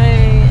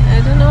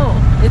 I don't know.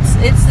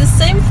 It's the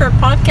same for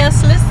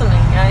podcast listening.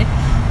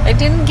 I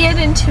didn't get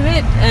into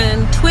it,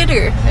 and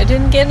Twitter, I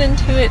didn't get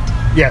into it.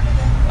 Yeah.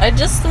 I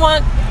just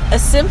want a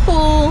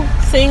simple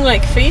thing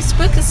like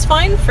Facebook is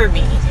fine for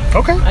me.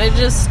 Okay. I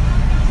just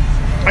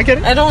I get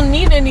it. I don't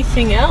need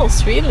anything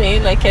else really.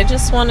 Like I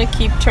just want to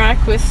keep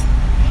track with.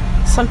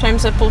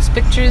 Sometimes I post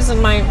pictures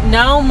and my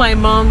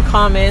mom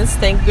comments.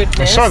 Thank goodness.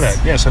 I saw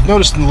that. Yes, I've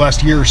noticed in the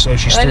last year or so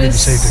she That started to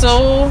is say things.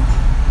 so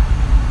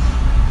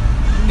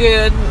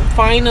good.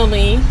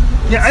 Finally.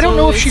 Yeah, I don't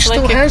know if she it's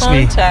still like a has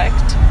me.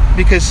 contact.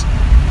 Because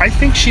I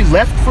think she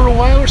left for a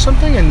while or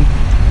something and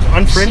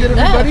unfriended She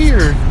everybody,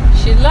 left. or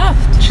She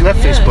left. She left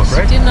Facebook,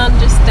 right? She didn't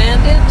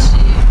understand it.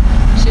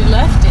 She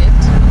left it.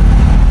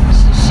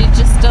 She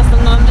just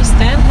doesn't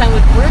understand how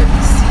it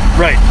works.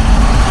 right.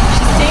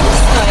 She thinks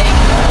like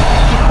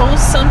you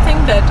post something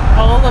that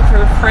all of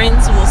her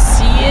friends will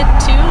see it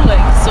too.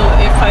 Like so,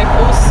 if I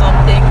post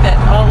something that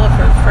all of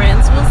her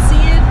friends will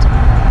see it,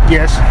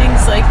 Yes.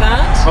 things like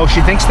that. Oh,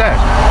 she thinks that.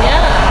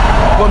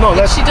 Yeah. Well, no,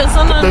 that's she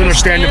doesn't they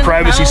understand the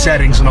privacy how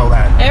settings and all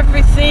that.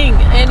 everything,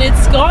 and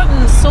it's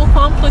gotten so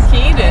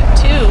complicated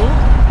too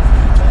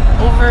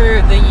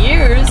over the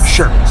years.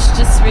 Sure. It's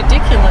just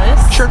ridiculous.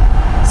 Sure.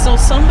 So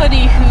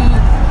somebody who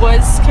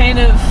was kind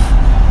of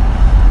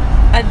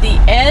at the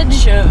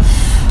edge of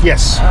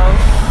Yes.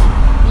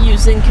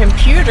 using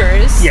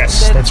computers.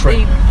 Yes, that that's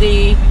right.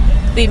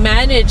 They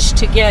managed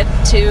to get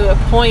to a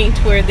point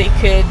where they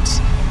could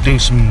Do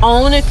some.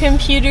 own a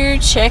computer,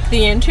 check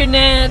the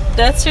internet,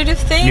 that sort of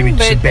thing. Maybe some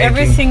But banking.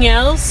 everything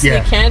else Yeah.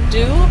 they can't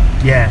do.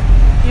 Yeah.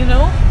 You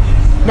know.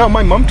 No,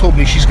 my mom told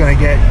me she's gonna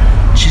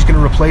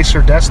replace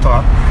her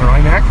desktop, her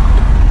iMac,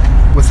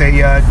 with a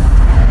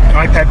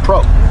iPad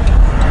Pro.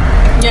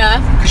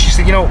 Yeah. Because she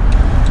said,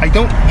 I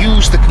don't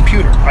use the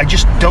computer. I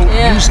just don't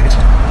Yeah. use it.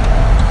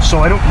 So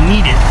I don't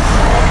need it.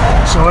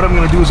 So what I'm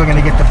going to do is I'm going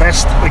to get the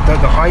best, like the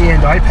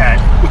high-end iPad,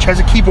 which has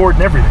a keyboard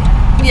and everything.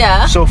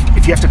 Yeah. So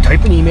if you have to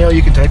type an email,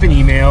 you can type an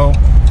email.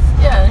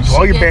 Yeah. do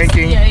all she your gets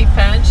banking. The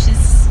iPad.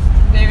 She's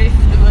very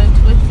fluent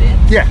with it.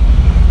 Yeah.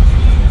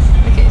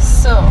 Okay,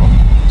 so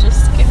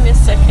just give me a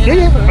second. Yeah,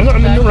 yeah, going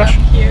I'm in no back rush.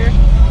 up here.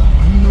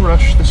 I'm in no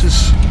rush. This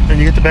is, and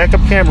you get the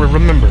backup camera.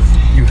 Remember,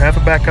 you have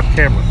a backup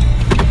camera.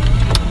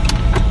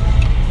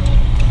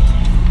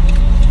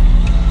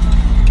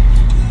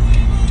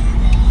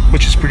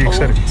 Which is pretty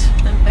exciting.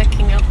 Boat. I'm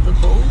backing up the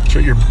boat. So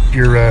you're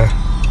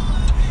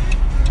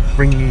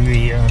bringing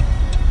the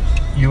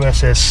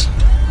USS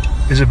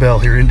Isabel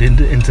here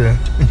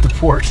into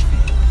port.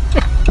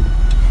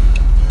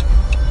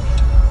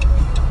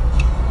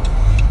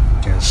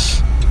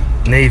 Yes,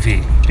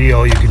 Navy, be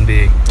all you can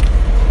be.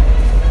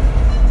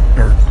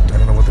 Or I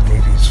don't know what the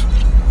Navy's.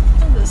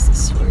 How does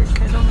this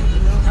work? I don't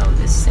even know how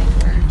this thing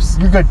works.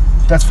 You're good.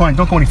 That's fine.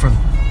 Don't go any further.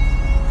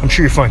 I'm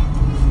sure you're fine.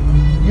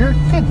 You're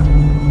good.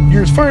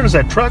 You're as far as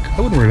that truck.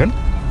 I wouldn't worry about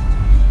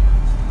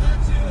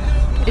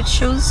it. It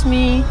shows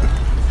me.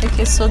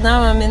 Okay, so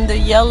now I'm in the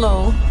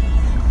yellow,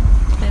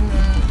 and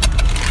then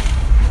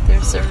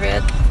there's a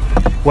red.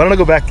 Why don't I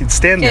go back and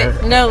stand Okay,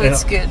 there? no, And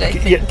it's good. I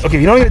think. Yeah. Okay.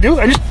 You know what I'm gonna do?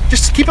 I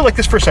just keep it like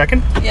this for a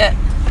second. Yeah.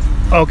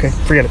 Oh, okay,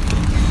 forget it.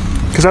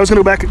 Because I was gonna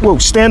go back. Whoa,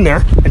 stand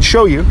there and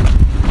show you.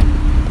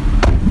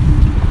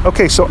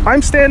 Okay, so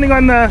I'm standing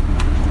on the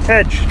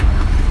edge.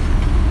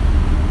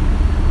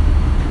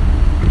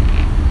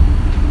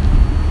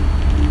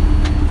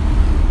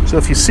 So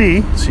if you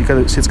see,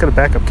 it's got a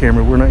backup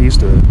camera. We're not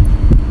used to it.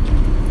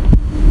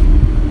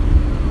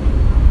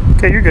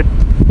 Okay, you're good.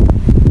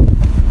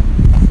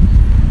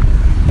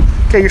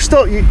 Okay, you're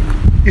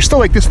still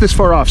like this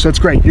far off, so it's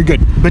great. You're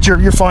good, but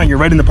you're fine. You're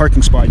right in the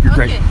parking spot. You're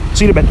great. Okay.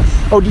 See you in a bit.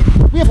 Oh,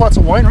 we have lots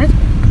of wine, right?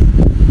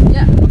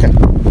 Yeah. Okay.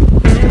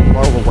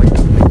 All the white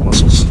big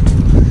muscles.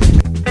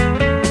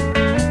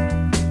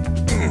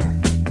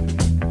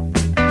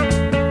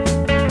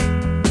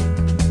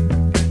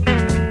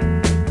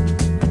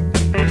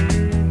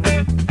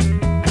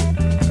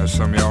 Now,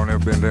 some of y'all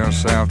never been down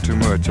south too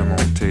much. I'm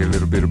gonna tell you a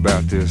little bit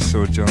about this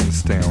so that you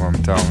understand what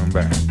I'm talking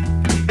about.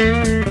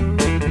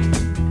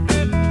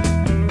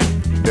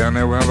 Down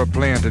there we have a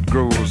plant that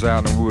grows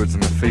out in the woods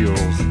and the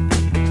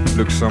fields.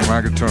 Looks something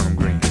like a turnip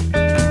green.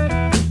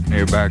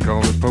 Everybody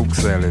calls it poke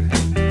salad.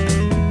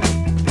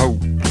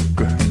 Poke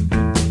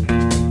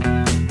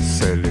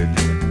salad.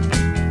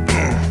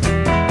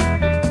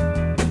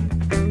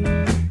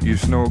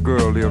 Used to know a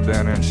girl lived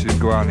down there and she'd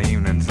go out in the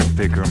evenings and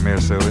pick her a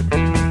mess of it,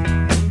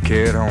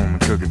 carry it home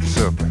and cook it for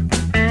supper.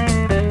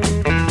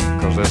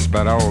 'Cause that's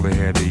about all they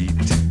had to eat.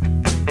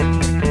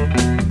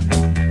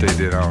 They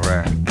did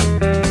alright.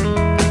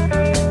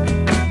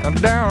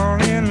 Down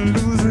in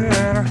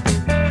Louisiana,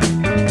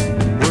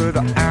 where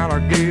the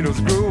alligators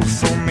grow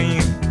so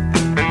mean,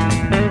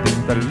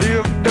 there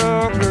lived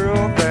a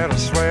girl that I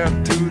swear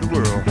to the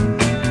world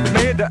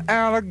made the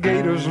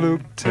alligators look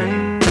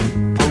tame.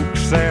 Poke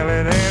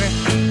salad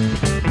Annie,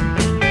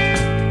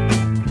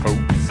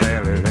 poke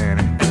salad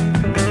Annie.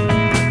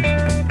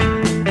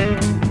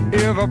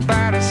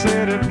 Everybody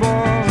said it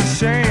was a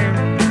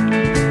shame,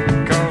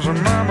 'cause her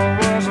mama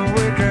wasn't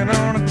working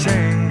on a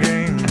chain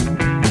gang.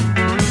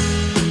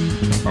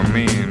 A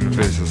mean,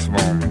 vicious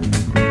woman.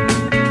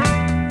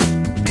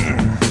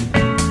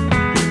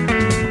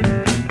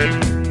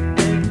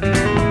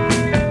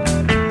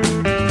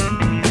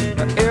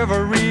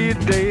 Every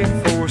day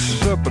for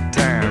supper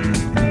time,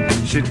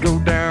 she'd go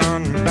down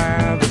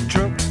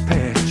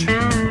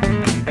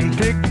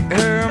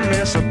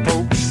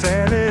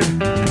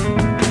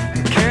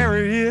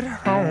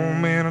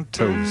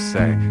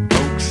say,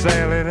 poke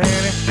salad,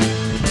 Annie.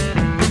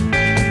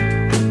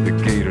 The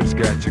gators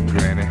got your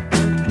granny.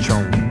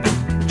 Chomp,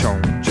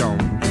 chomp,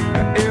 chomp.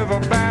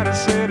 Everybody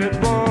said it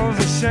was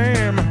a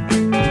shame,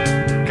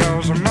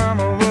 'cause her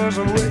mama was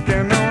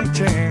working on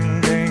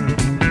chain gang.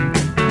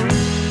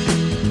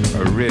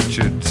 A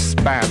Richard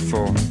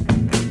spiteful,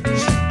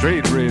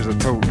 straight razor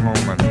tote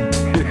moment.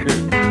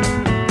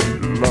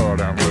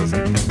 Lord, I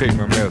must take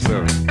my mess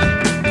up.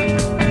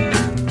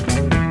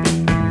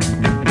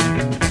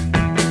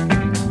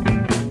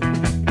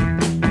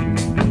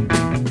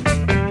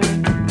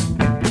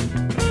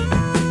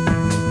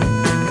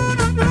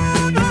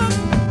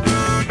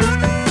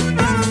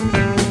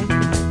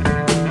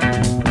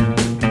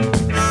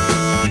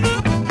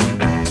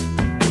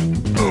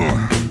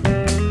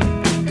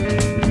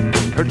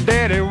 Her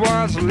daddy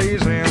was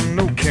lazy and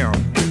no count,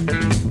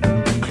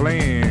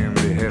 claimed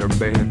he had a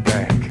bad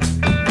back.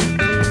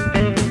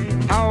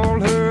 All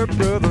her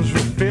brothers were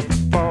fit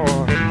for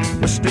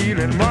was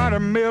stealing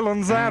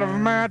watermelons out of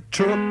my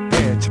truck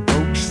patch.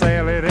 Poke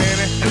salad,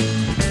 Annie.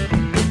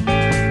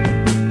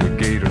 The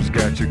gators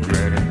got your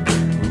granny.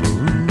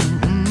 Ooh.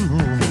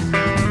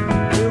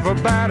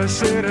 Everybody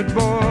said it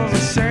was a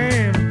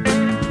shame,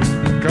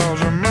 'cause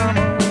her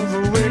mama was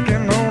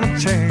working on a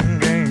chain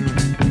gang.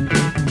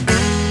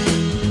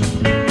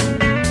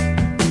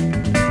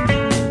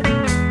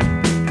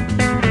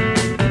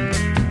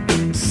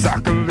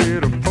 Sock a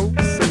little poke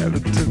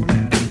salad to me.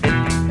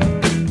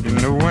 You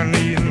know I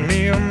need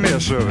me a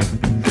mess of it.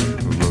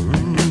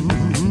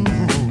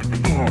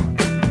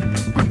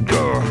 Good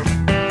God.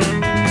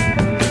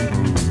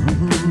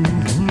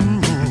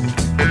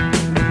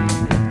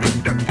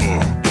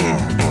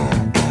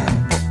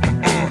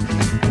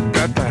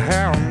 Got to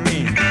have me.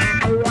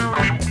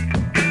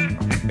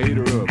 Ate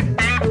her up.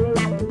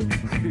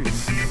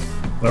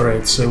 All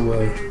right, so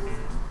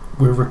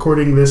we're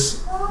recording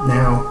this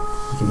now.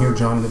 You can hear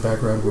John in the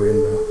background. We're in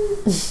the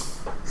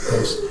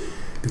house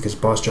because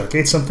Boss Jock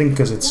ate something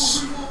because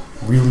it's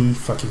really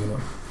fucking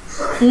annoying.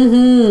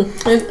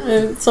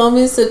 It's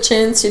always a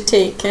chance you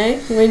take, eh?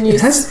 When you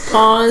It has-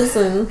 pause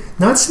and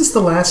Not since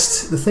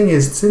the thing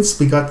is,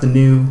 since I got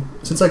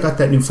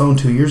that new phone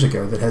 2 years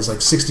ago that has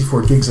like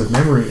 64 gigs of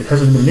memory, it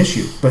hasn't been an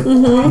issue. But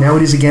now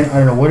it is again. I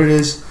don't know what it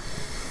is,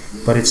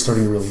 but it's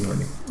starting to really annoy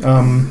me.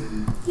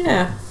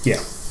 yeah.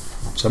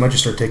 So I might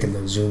just start taking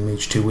the Zoom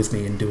H2 with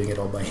me and doing it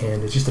all by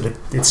hand. It's just that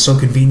it's so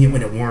convenient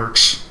when it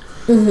works.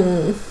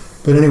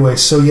 But anyway,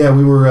 so yeah,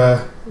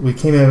 we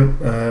came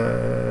out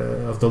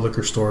of the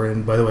liquor store,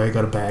 and by the way, I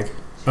got a bag.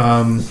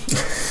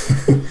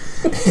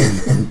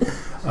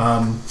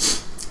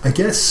 I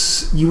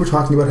guess you were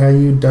talking about how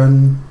you'd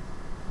done.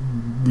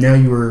 Now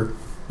you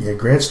had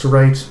grants to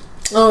write.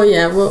 Oh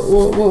yeah. What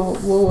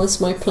was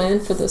my plan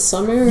for the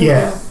summer?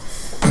 Yeah.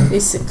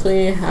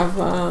 Basically, I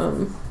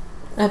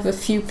have a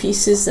few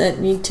pieces that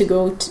need to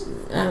go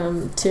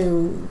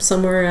to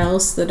somewhere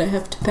else that I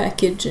have to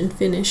package and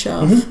finish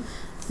off.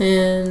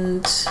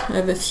 And I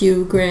have a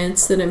few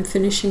grants that I'm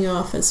finishing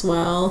off as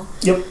well.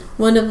 Yep.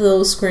 One of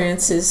those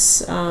grants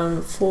is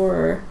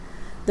for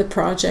the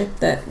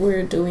project that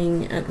we're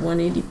doing at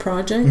 180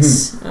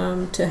 Projects,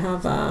 to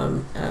have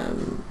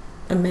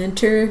a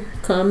mentor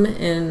come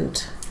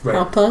and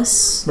help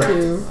us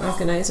to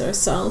organize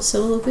ourselves a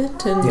little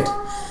bit and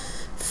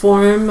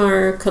form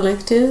our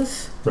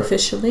collective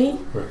officially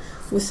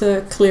with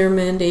a clear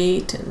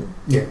mandate. And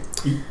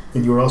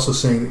and you were also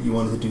saying that you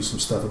wanted to do some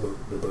stuff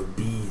about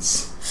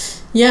bees.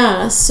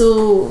 Yeah,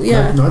 so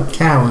not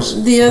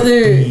cows. The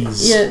other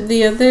bees.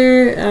 the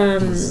other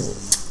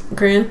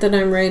grant that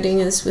I'm writing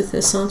is with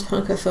the Centre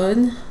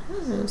Francophone.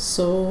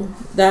 So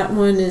that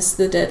one is,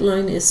 the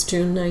deadline is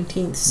June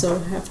 19th, so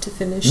I have to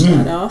finish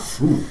that off.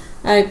 Ooh.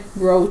 I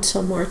wrote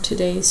some more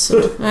today,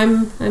 so Good.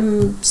 I'm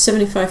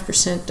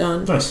 75%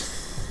 done. Nice.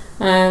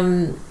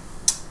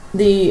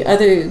 The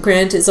other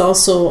grant is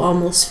also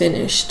almost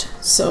finished,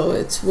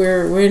 so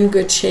we're in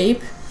good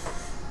shape.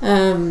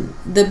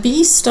 The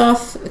bee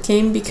stuff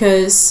came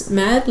because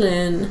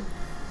Madeline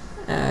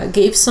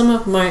gave some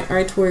of my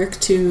artwork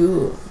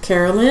to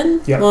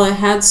Carolyn. Yeah. Well, I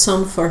had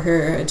some for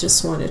her. I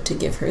just wanted to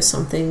give her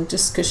something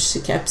just because she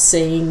kept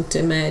saying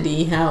to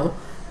Maddie how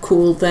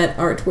cool that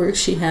artwork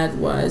she had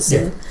was. Yeah,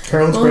 And,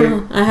 Carolyn's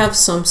great. I have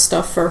some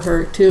stuff for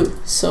her too,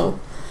 so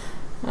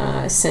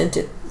I sent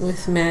it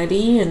with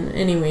Maddie. And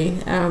anyway,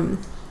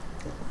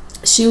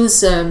 she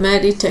was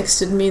Maddie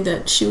texted me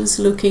that she was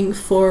looking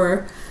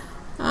for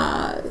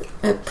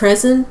a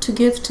present to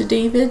give to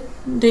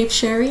Dave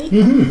Sherry.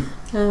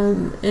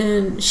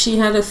 And she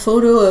had a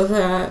photo of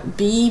a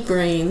bee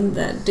brain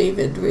that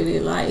David really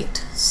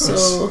liked.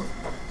 So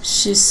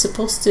she's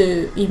supposed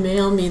to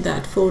email me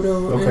that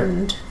photo,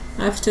 and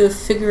I have to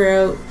figure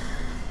out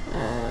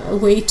a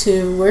way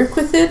to work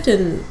with it.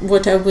 And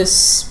what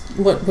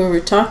we were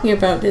talking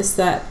about is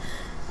that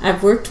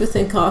I've worked with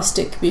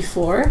encaustic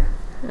before,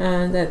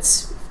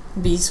 that's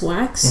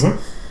beeswax.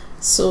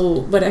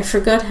 So, but I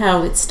forgot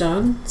how it's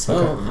done.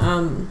 So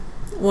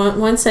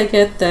once I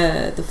get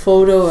the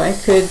photo, I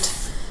could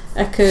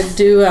I could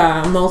do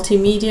a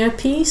multimedia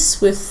piece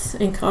with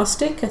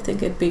encaustic. I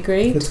think it'd be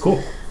great. It's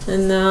cool.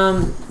 And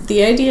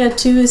the idea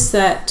too is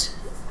that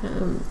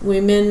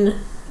women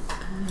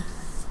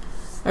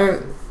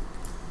are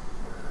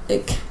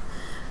like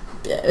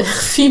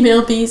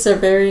female bees are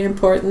very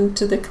important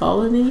to the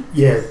colony.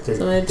 Yeah, they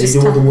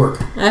do all the work.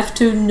 I have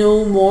to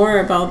know more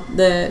about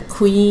the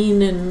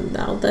queen and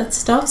all that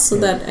stuff so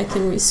that I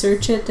can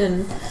research it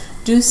and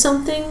do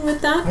something with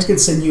that. I could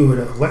send you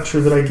a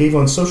lecture that I gave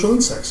on social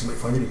insects. You might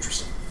find it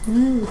interesting.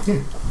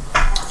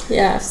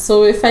 Yeah,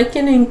 so if I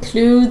can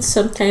include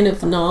some kind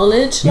of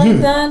knowledge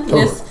like that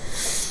with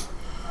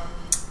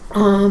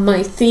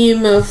my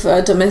theme of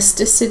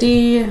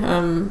domesticity,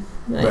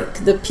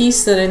 the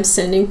piece that I'm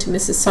sending to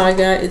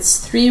Mississauga,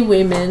 it's 3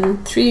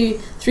 women, three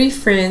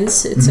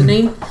friends. It's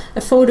a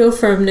photo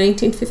from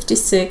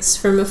 1956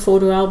 from a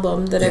photo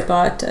album that I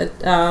bought at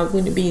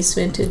Winnabee's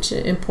Vintage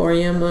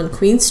Emporium on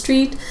Queen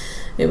Street.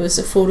 It was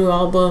a photo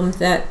album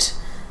that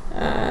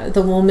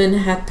the woman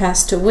had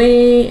passed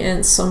away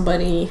and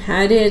somebody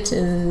had it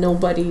and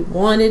nobody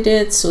wanted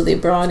it, so they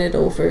brought it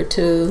over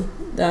to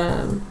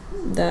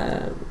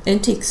the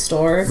antique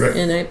store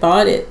and I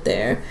bought it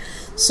there.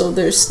 So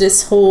there's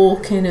this whole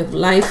kind of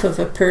life of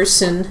a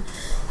person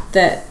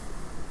that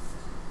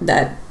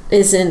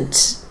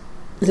isn't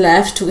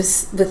left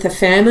with a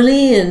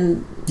family,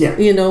 and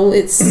you know,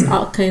 it's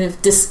all kind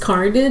of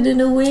discarded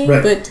in a way.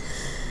 But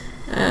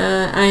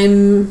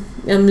I'm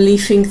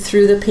leafing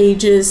through the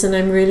pages and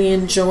I'm really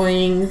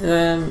enjoying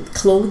the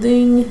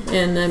clothing,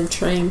 and I'm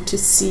trying to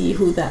see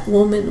who that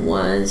woman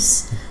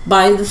was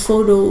by the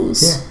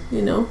photos.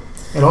 You know.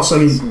 And also, I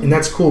mean, and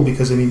that's cool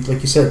because, I mean,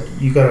 like you said,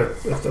 you got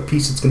a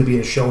piece that's going to be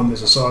in a show in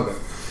Mississauga.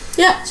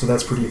 Yeah. So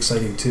that's pretty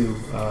exciting, too.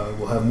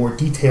 We'll have more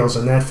details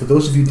on that for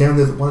those of you down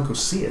there that want to go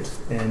see it.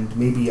 And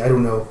maybe, I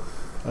don't know,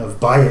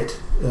 buy it,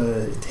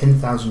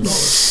 $10,000.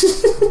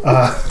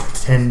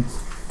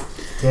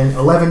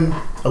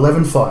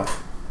 11.5.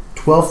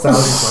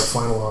 12,000 is my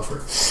final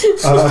offer.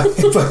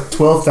 But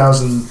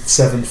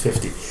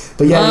 12,750.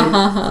 But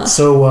yeah,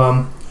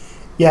 so,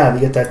 yeah, we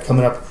get that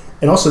coming up.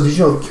 And also, did you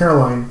know that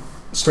Caroline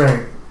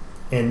Strang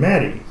and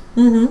Maddie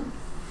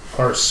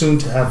are soon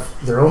to have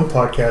their own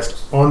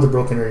podcast on the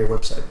Broken Area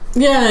website?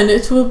 Yeah, and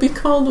it will be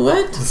called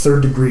what? The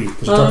Third Degree,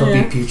 because we're talking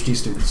about being PhD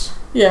students.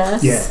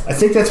 Yes. Yeah, I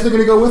think that's what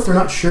they're going to go with. They're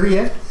not sure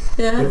yet.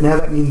 Yeah. But now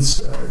that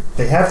means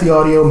they have the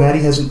audio.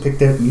 Maddie hasn't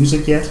picked out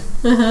music yet.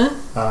 She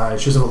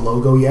doesn't have a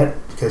logo yet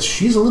because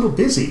she's a little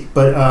busy.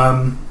 But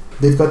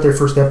they've got their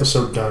first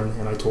episode done,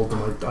 and I told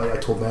them I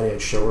told Maddie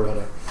I'd show her how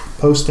to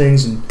post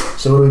things, and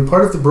so it'll be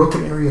part of the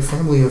Broken Area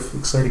family of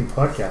exciting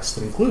podcasts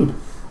that include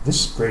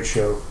this great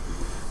show,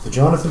 The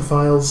Jonathan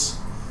Files,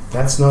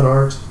 That's Not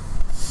Art,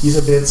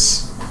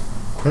 Isabits.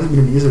 I haven't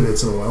been in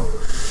Isabits in a while.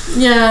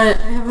 Yeah,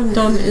 I haven't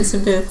done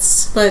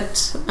Isabits,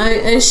 but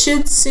I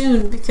should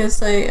soon because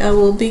I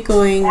will be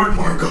going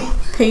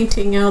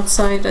painting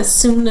outside as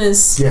soon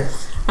as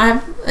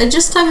I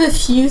just have a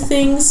few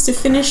things to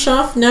finish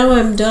off. Now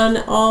I'm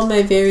done all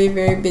my very,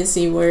 very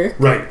busy work.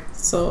 Right.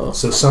 So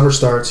summer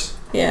starts.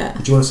 Yeah.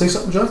 Did you want to say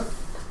something, John?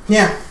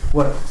 Yeah.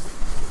 What?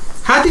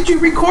 How did you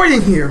record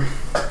in here?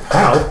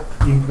 How?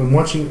 You've been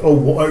watching...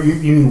 Oh, you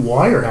mean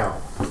why or how?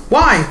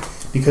 Why?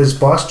 Because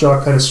Boss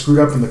Jock kind of screwed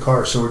up in the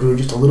car, so we're doing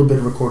just a little bit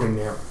of recording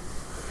now.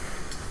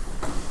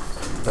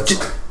 That's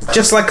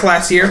just like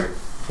last year?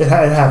 It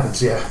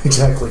happens, yeah,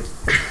 exactly.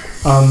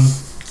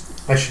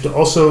 I should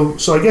also...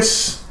 So I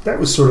guess that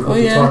was sort of what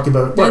we talked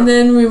about. And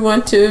then we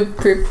want to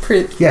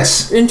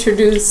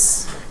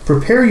introduce...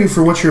 Prepare you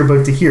for what you're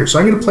about to hear. So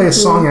I'm going to play a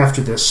song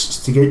after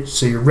this to get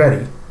so you're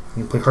ready. I'm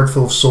going to play Heart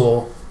Full of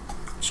Soul.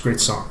 It's a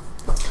great song.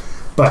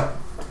 But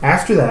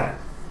after that,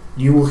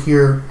 you will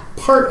hear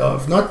part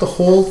of, not the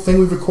whole thing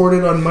we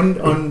recorded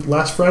on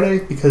last Friday,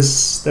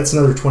 because that's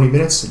another 20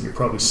 minutes and you're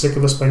probably sick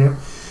of us by now.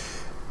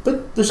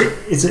 But it's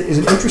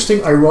an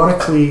interesting,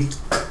 ironically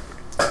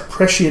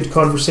prescient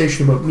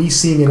conversation about me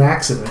seeing an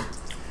accident.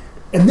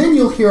 And then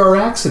you'll hear our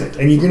accident,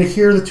 and you're going to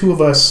hear the two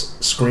of us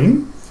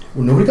scream.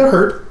 Well, nobody got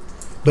hurt.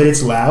 But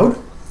it's loud,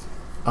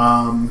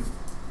 and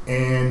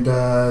then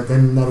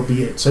that'll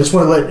be it. So I just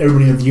want to let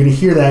everybody know, you're going to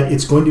hear that.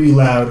 It's going to be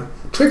loud.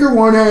 Trigger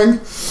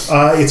warning.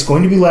 It's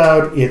going to be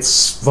loud.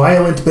 It's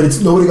violent, but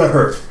nobody got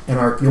hurt. And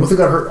the only thing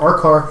got hurt, our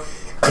car,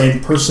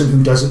 and person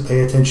who doesn't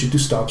pay attention to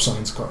stop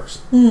signs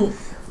cars.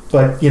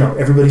 But,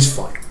 everybody's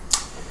fine.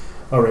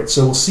 All right,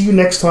 so we'll see you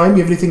next time.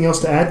 You have anything else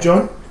to add,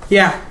 John?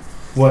 Yeah.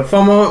 What?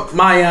 From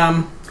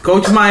my, go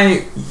to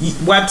my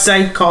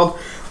website called...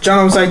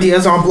 Jono's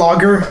Ideas on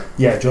Blogger.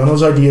 Yeah,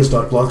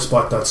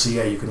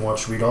 johnosideas.blogspot.ca. You can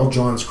read all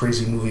John's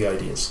crazy movie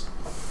ideas.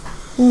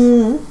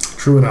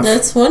 True enough.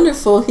 That's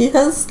wonderful. He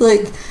has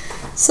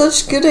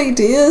such good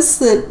ideas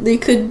that they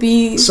could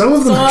be some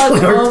of them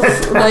actually aren't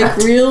that bad. Like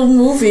real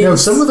movies. No,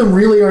 some of them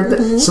really aren't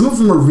that. Some of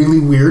them are really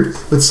weird,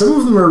 but some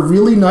of them are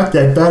really not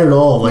that bad at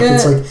all.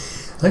 It's like,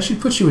 I should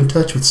put you in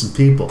touch with some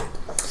people.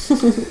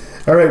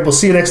 All right, we'll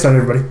see you next time,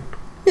 everybody.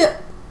 Yeah.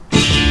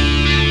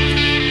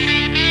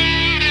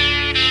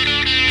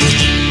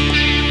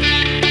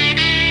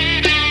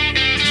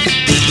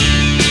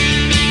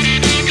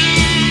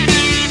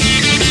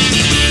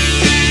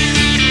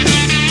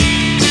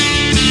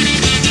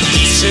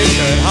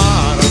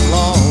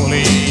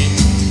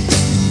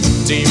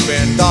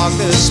 dark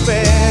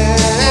despair,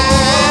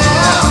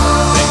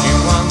 thinking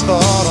one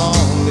thought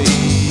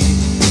only.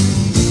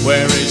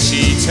 Where is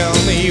she? Tell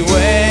me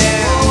where.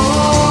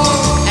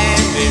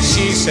 And if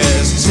she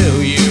says to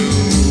you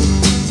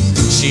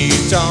she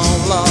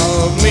don't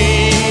love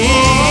me,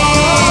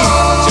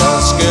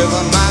 just give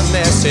her my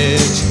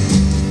message,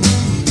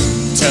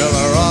 tell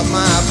her of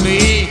my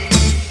plea.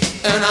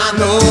 And I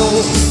know,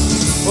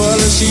 well,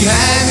 if she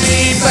had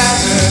me back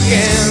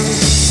again,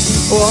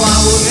 well, I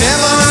would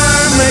never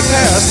make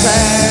her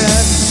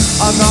sad.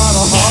 I've got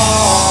a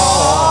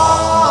heart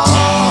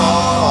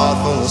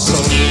full of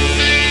soul.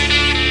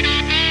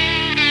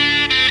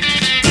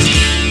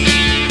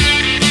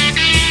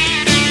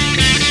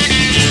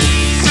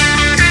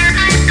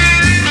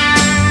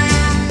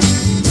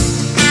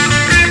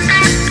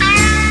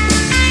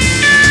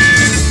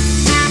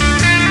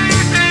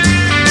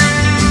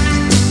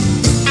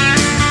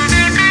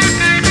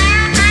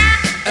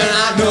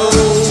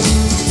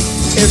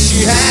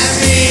 She had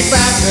me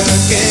back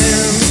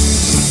again,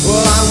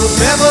 well, I would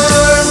never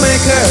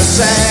make her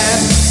sad.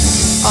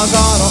 I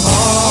got a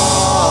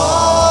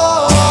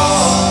heart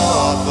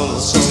full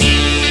of soul.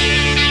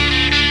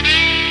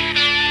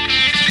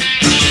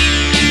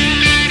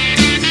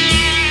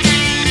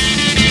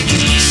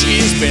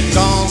 She's been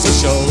gone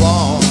such a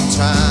long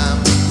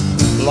time,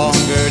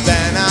 longer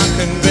than I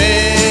can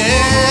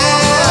bear.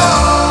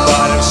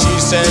 But if she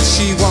says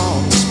she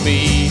wants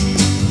me,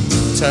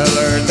 tell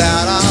her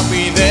that I'll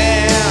be there.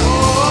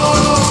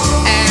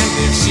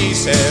 She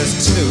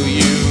says to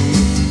you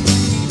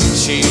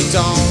she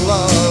don't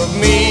love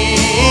me,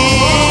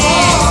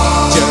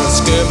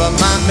 just give her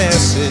my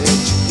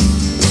message,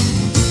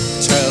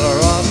 tell her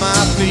of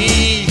my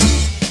plea.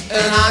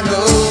 And I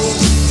know,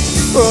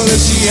 well,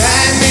 if she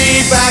had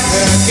me back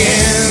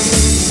again,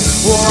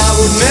 well, I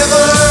would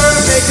never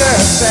make her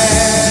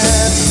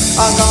sad.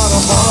 I got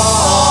a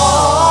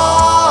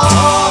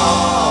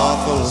heart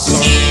full of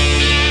soul.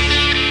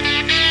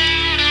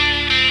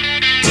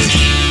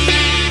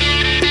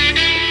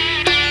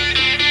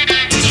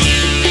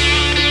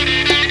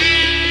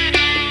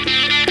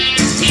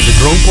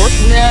 Drone port?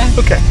 Yeah.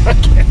 Okay.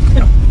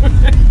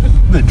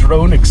 The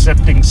drone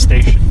accepting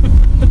station.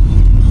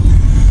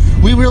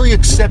 We really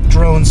accept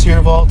drones here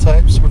of all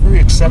types. We're very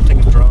accepting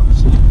of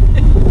drones.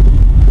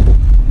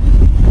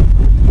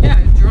 Yeah,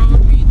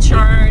 drone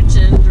recharge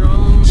and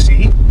drone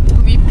See?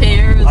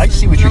 repairs. I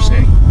see what you're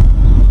saying.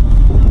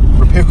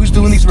 Repair. Who's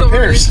doing these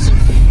repairs?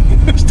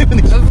 Who's doing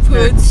these of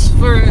repairs? goods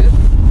for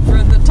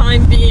the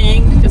time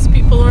being, because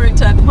people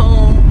aren't at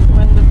home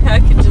when the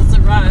packages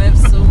arrive.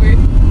 So we're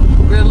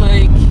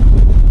like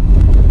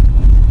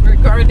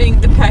guarding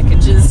the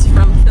packages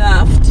from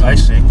theft. I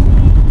see.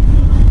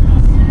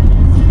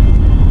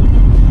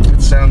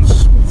 It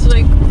sounds... It's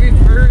like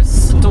reverse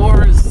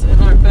stores in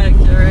our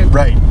backyard.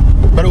 Right.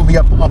 But it would be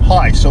up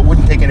high, so it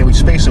wouldn't take any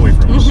space away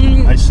from us.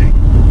 I see. We're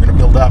going to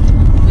build up.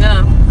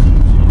 Yeah.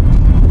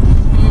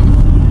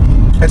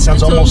 That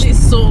sounds it's almost... only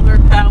solar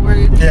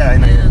powered. Yeah, I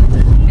know.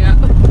 And, yeah,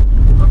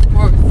 of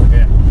course.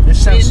 Yeah.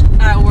 This sounds...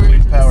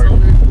 Wind powered.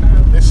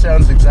 This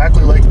sounds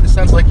exactly like... This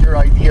sounds like your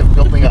idea of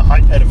building a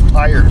hut out of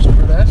tires.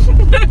 Remember that?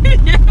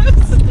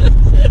 Yes.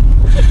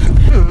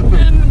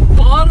 And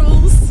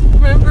bottles.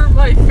 Remember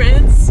my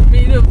friends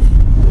made of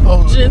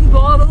gin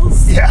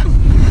bottles? Yeah.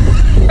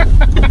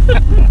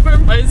 For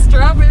my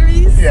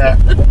strawberries? Yeah.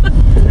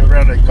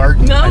 Around a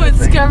garden. Now kind of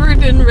it's thing.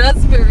 covered in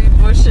raspberry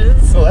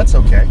bushes. Oh, that's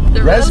okay.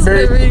 The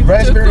raspberry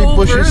took over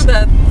bushes.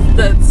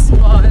 that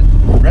spot.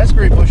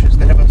 Raspberry bushes,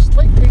 they have a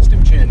slight taste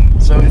of gin.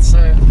 So it's,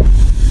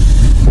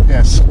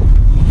 yes.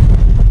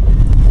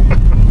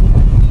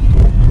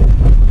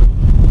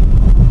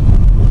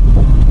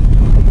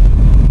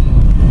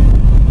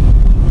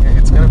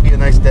 It's going to be a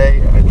nice day,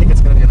 and I think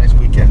it's going to be a nice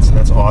weekend, so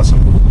that's awesome.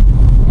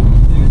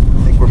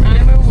 I think we're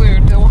I'm a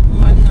weirdo.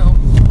 I know.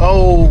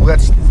 Oh,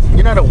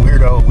 you're not a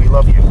weirdo. We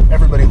love you.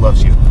 Everybody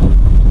loves you.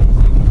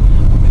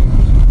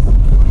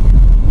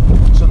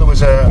 So there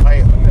was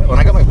when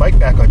I got my bike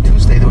back on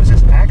Tuesday, there was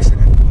this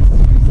accident.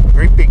 A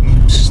very big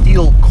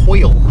steel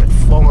coil had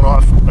fallen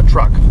off a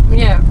truck.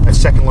 Yeah. A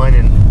second line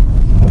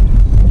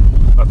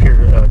up here,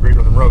 Great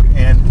Northern Road,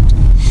 and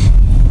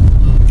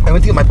I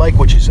went to get my bike,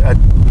 which is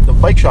the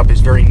bike shop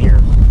is very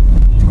near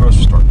the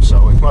grocery store.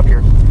 So I come up here,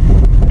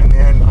 and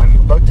then I'm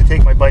about to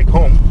take my bike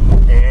home,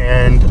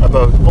 and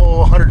about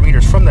 100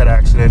 meters from that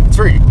accident, it's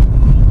very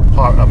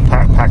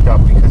packed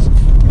up because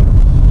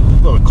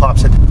the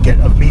cops had to get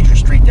a major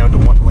street down to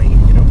one lane,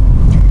 you know.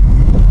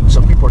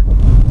 So people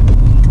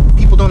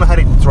don't know how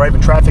to drive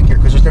in traffic here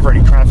because there's never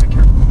any traffic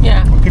here.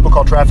 Yeah. What people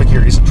call traffic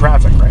here isn't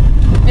traffic, right?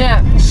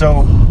 Yeah.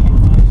 So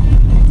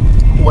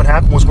what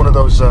happened was one of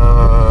those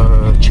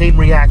chain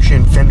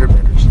reaction fender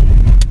benders.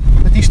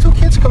 But these two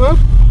kids come out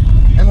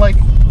and like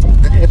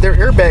their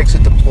airbags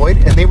had deployed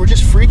and they were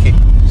just freaking.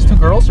 These two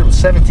girls, they were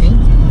 17,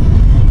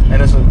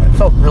 and I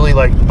felt really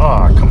like,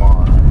 come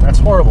on, that's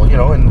horrible, you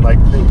know. And like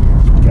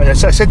I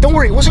said, don't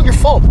worry, it wasn't your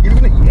fault.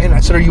 And I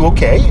said, are you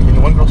okay? And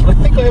the one girl said, I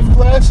think I have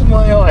glass in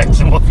my eye. I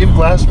said, well, if you have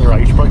glass in your eye,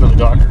 you should probably go to the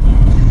doctor.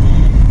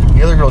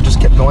 the other girl just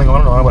kept going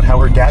on and on about how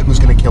her dad was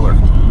going to kill her.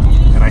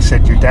 And I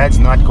said, your dad's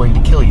not going to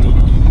kill you.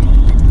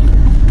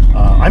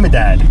 I'm a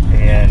dad,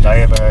 and I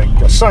have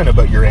a son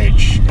about your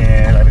age,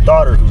 and I have a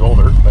daughter who's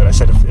older. But I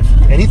said,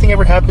 if anything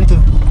ever happened to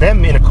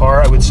them in a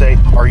car, I would say,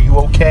 are you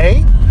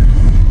okay?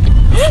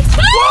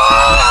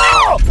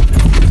 Whoa!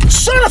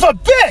 Son of a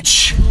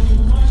bitch!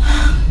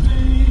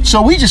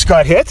 So we just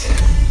got hit.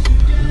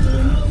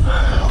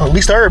 Or at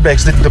least our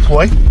airbags didn't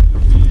deploy.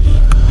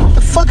 What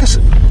the fuck is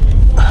it?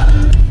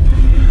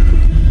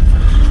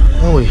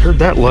 Oh, we heard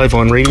that live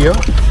on radio.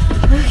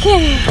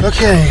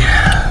 Okay.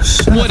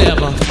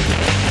 Whatever.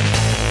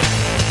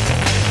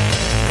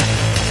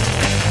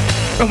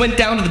 I went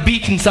down to the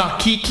beach and saw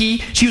Kiki.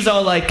 She was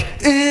all like,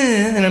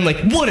 and I'm like,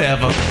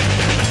 whatever.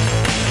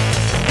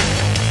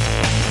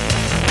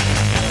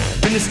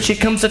 Then this chick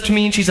comes up to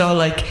me and she's all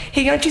like,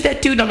 hey, aren't you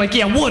that dude? And I'm like,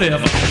 yeah,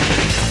 whatever.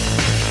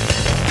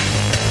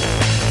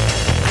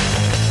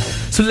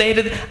 So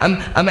later,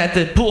 I'm at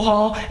the pool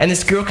hall and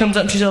this girl comes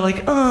up and she's all like,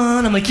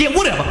 and I'm like, yeah,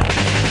 whatever.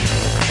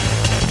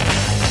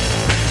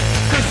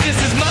 Cause this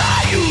is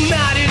my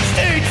United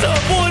States of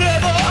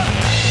whatever.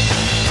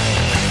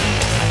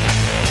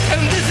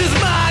 And this is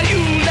my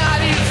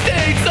United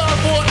States of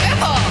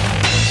whatever.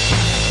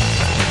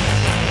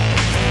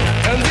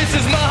 And this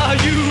is my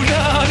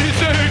United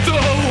States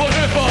of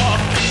whatever.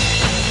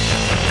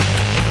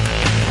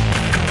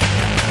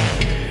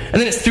 And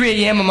then it's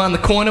 3 a.m. I'm on the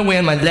corner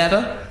wearing my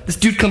leather. This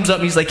dude comes up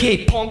and he's like,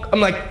 hey, punk. I'm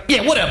like,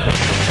 yeah, whatever.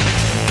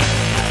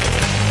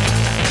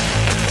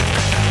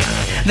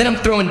 Then I'm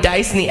throwing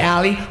dice in the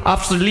alley.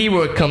 Officer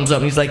Leroy comes up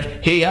and he's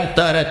like, hey, I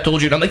thought I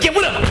told you. And I'm like, yeah,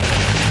 whatever.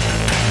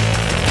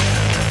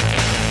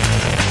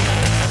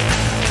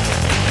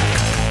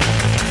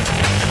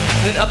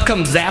 And then up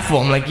comes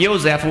Zaffo. I'm like, yo,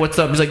 Zaffo, what's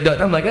up? He's like,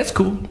 Dutton. I'm like, that's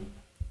cool.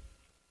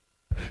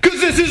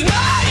 Cause this is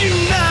my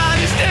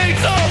United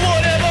States or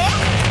whatever.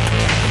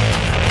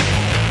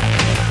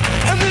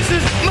 And this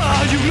is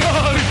my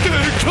United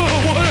States or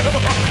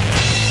whatever.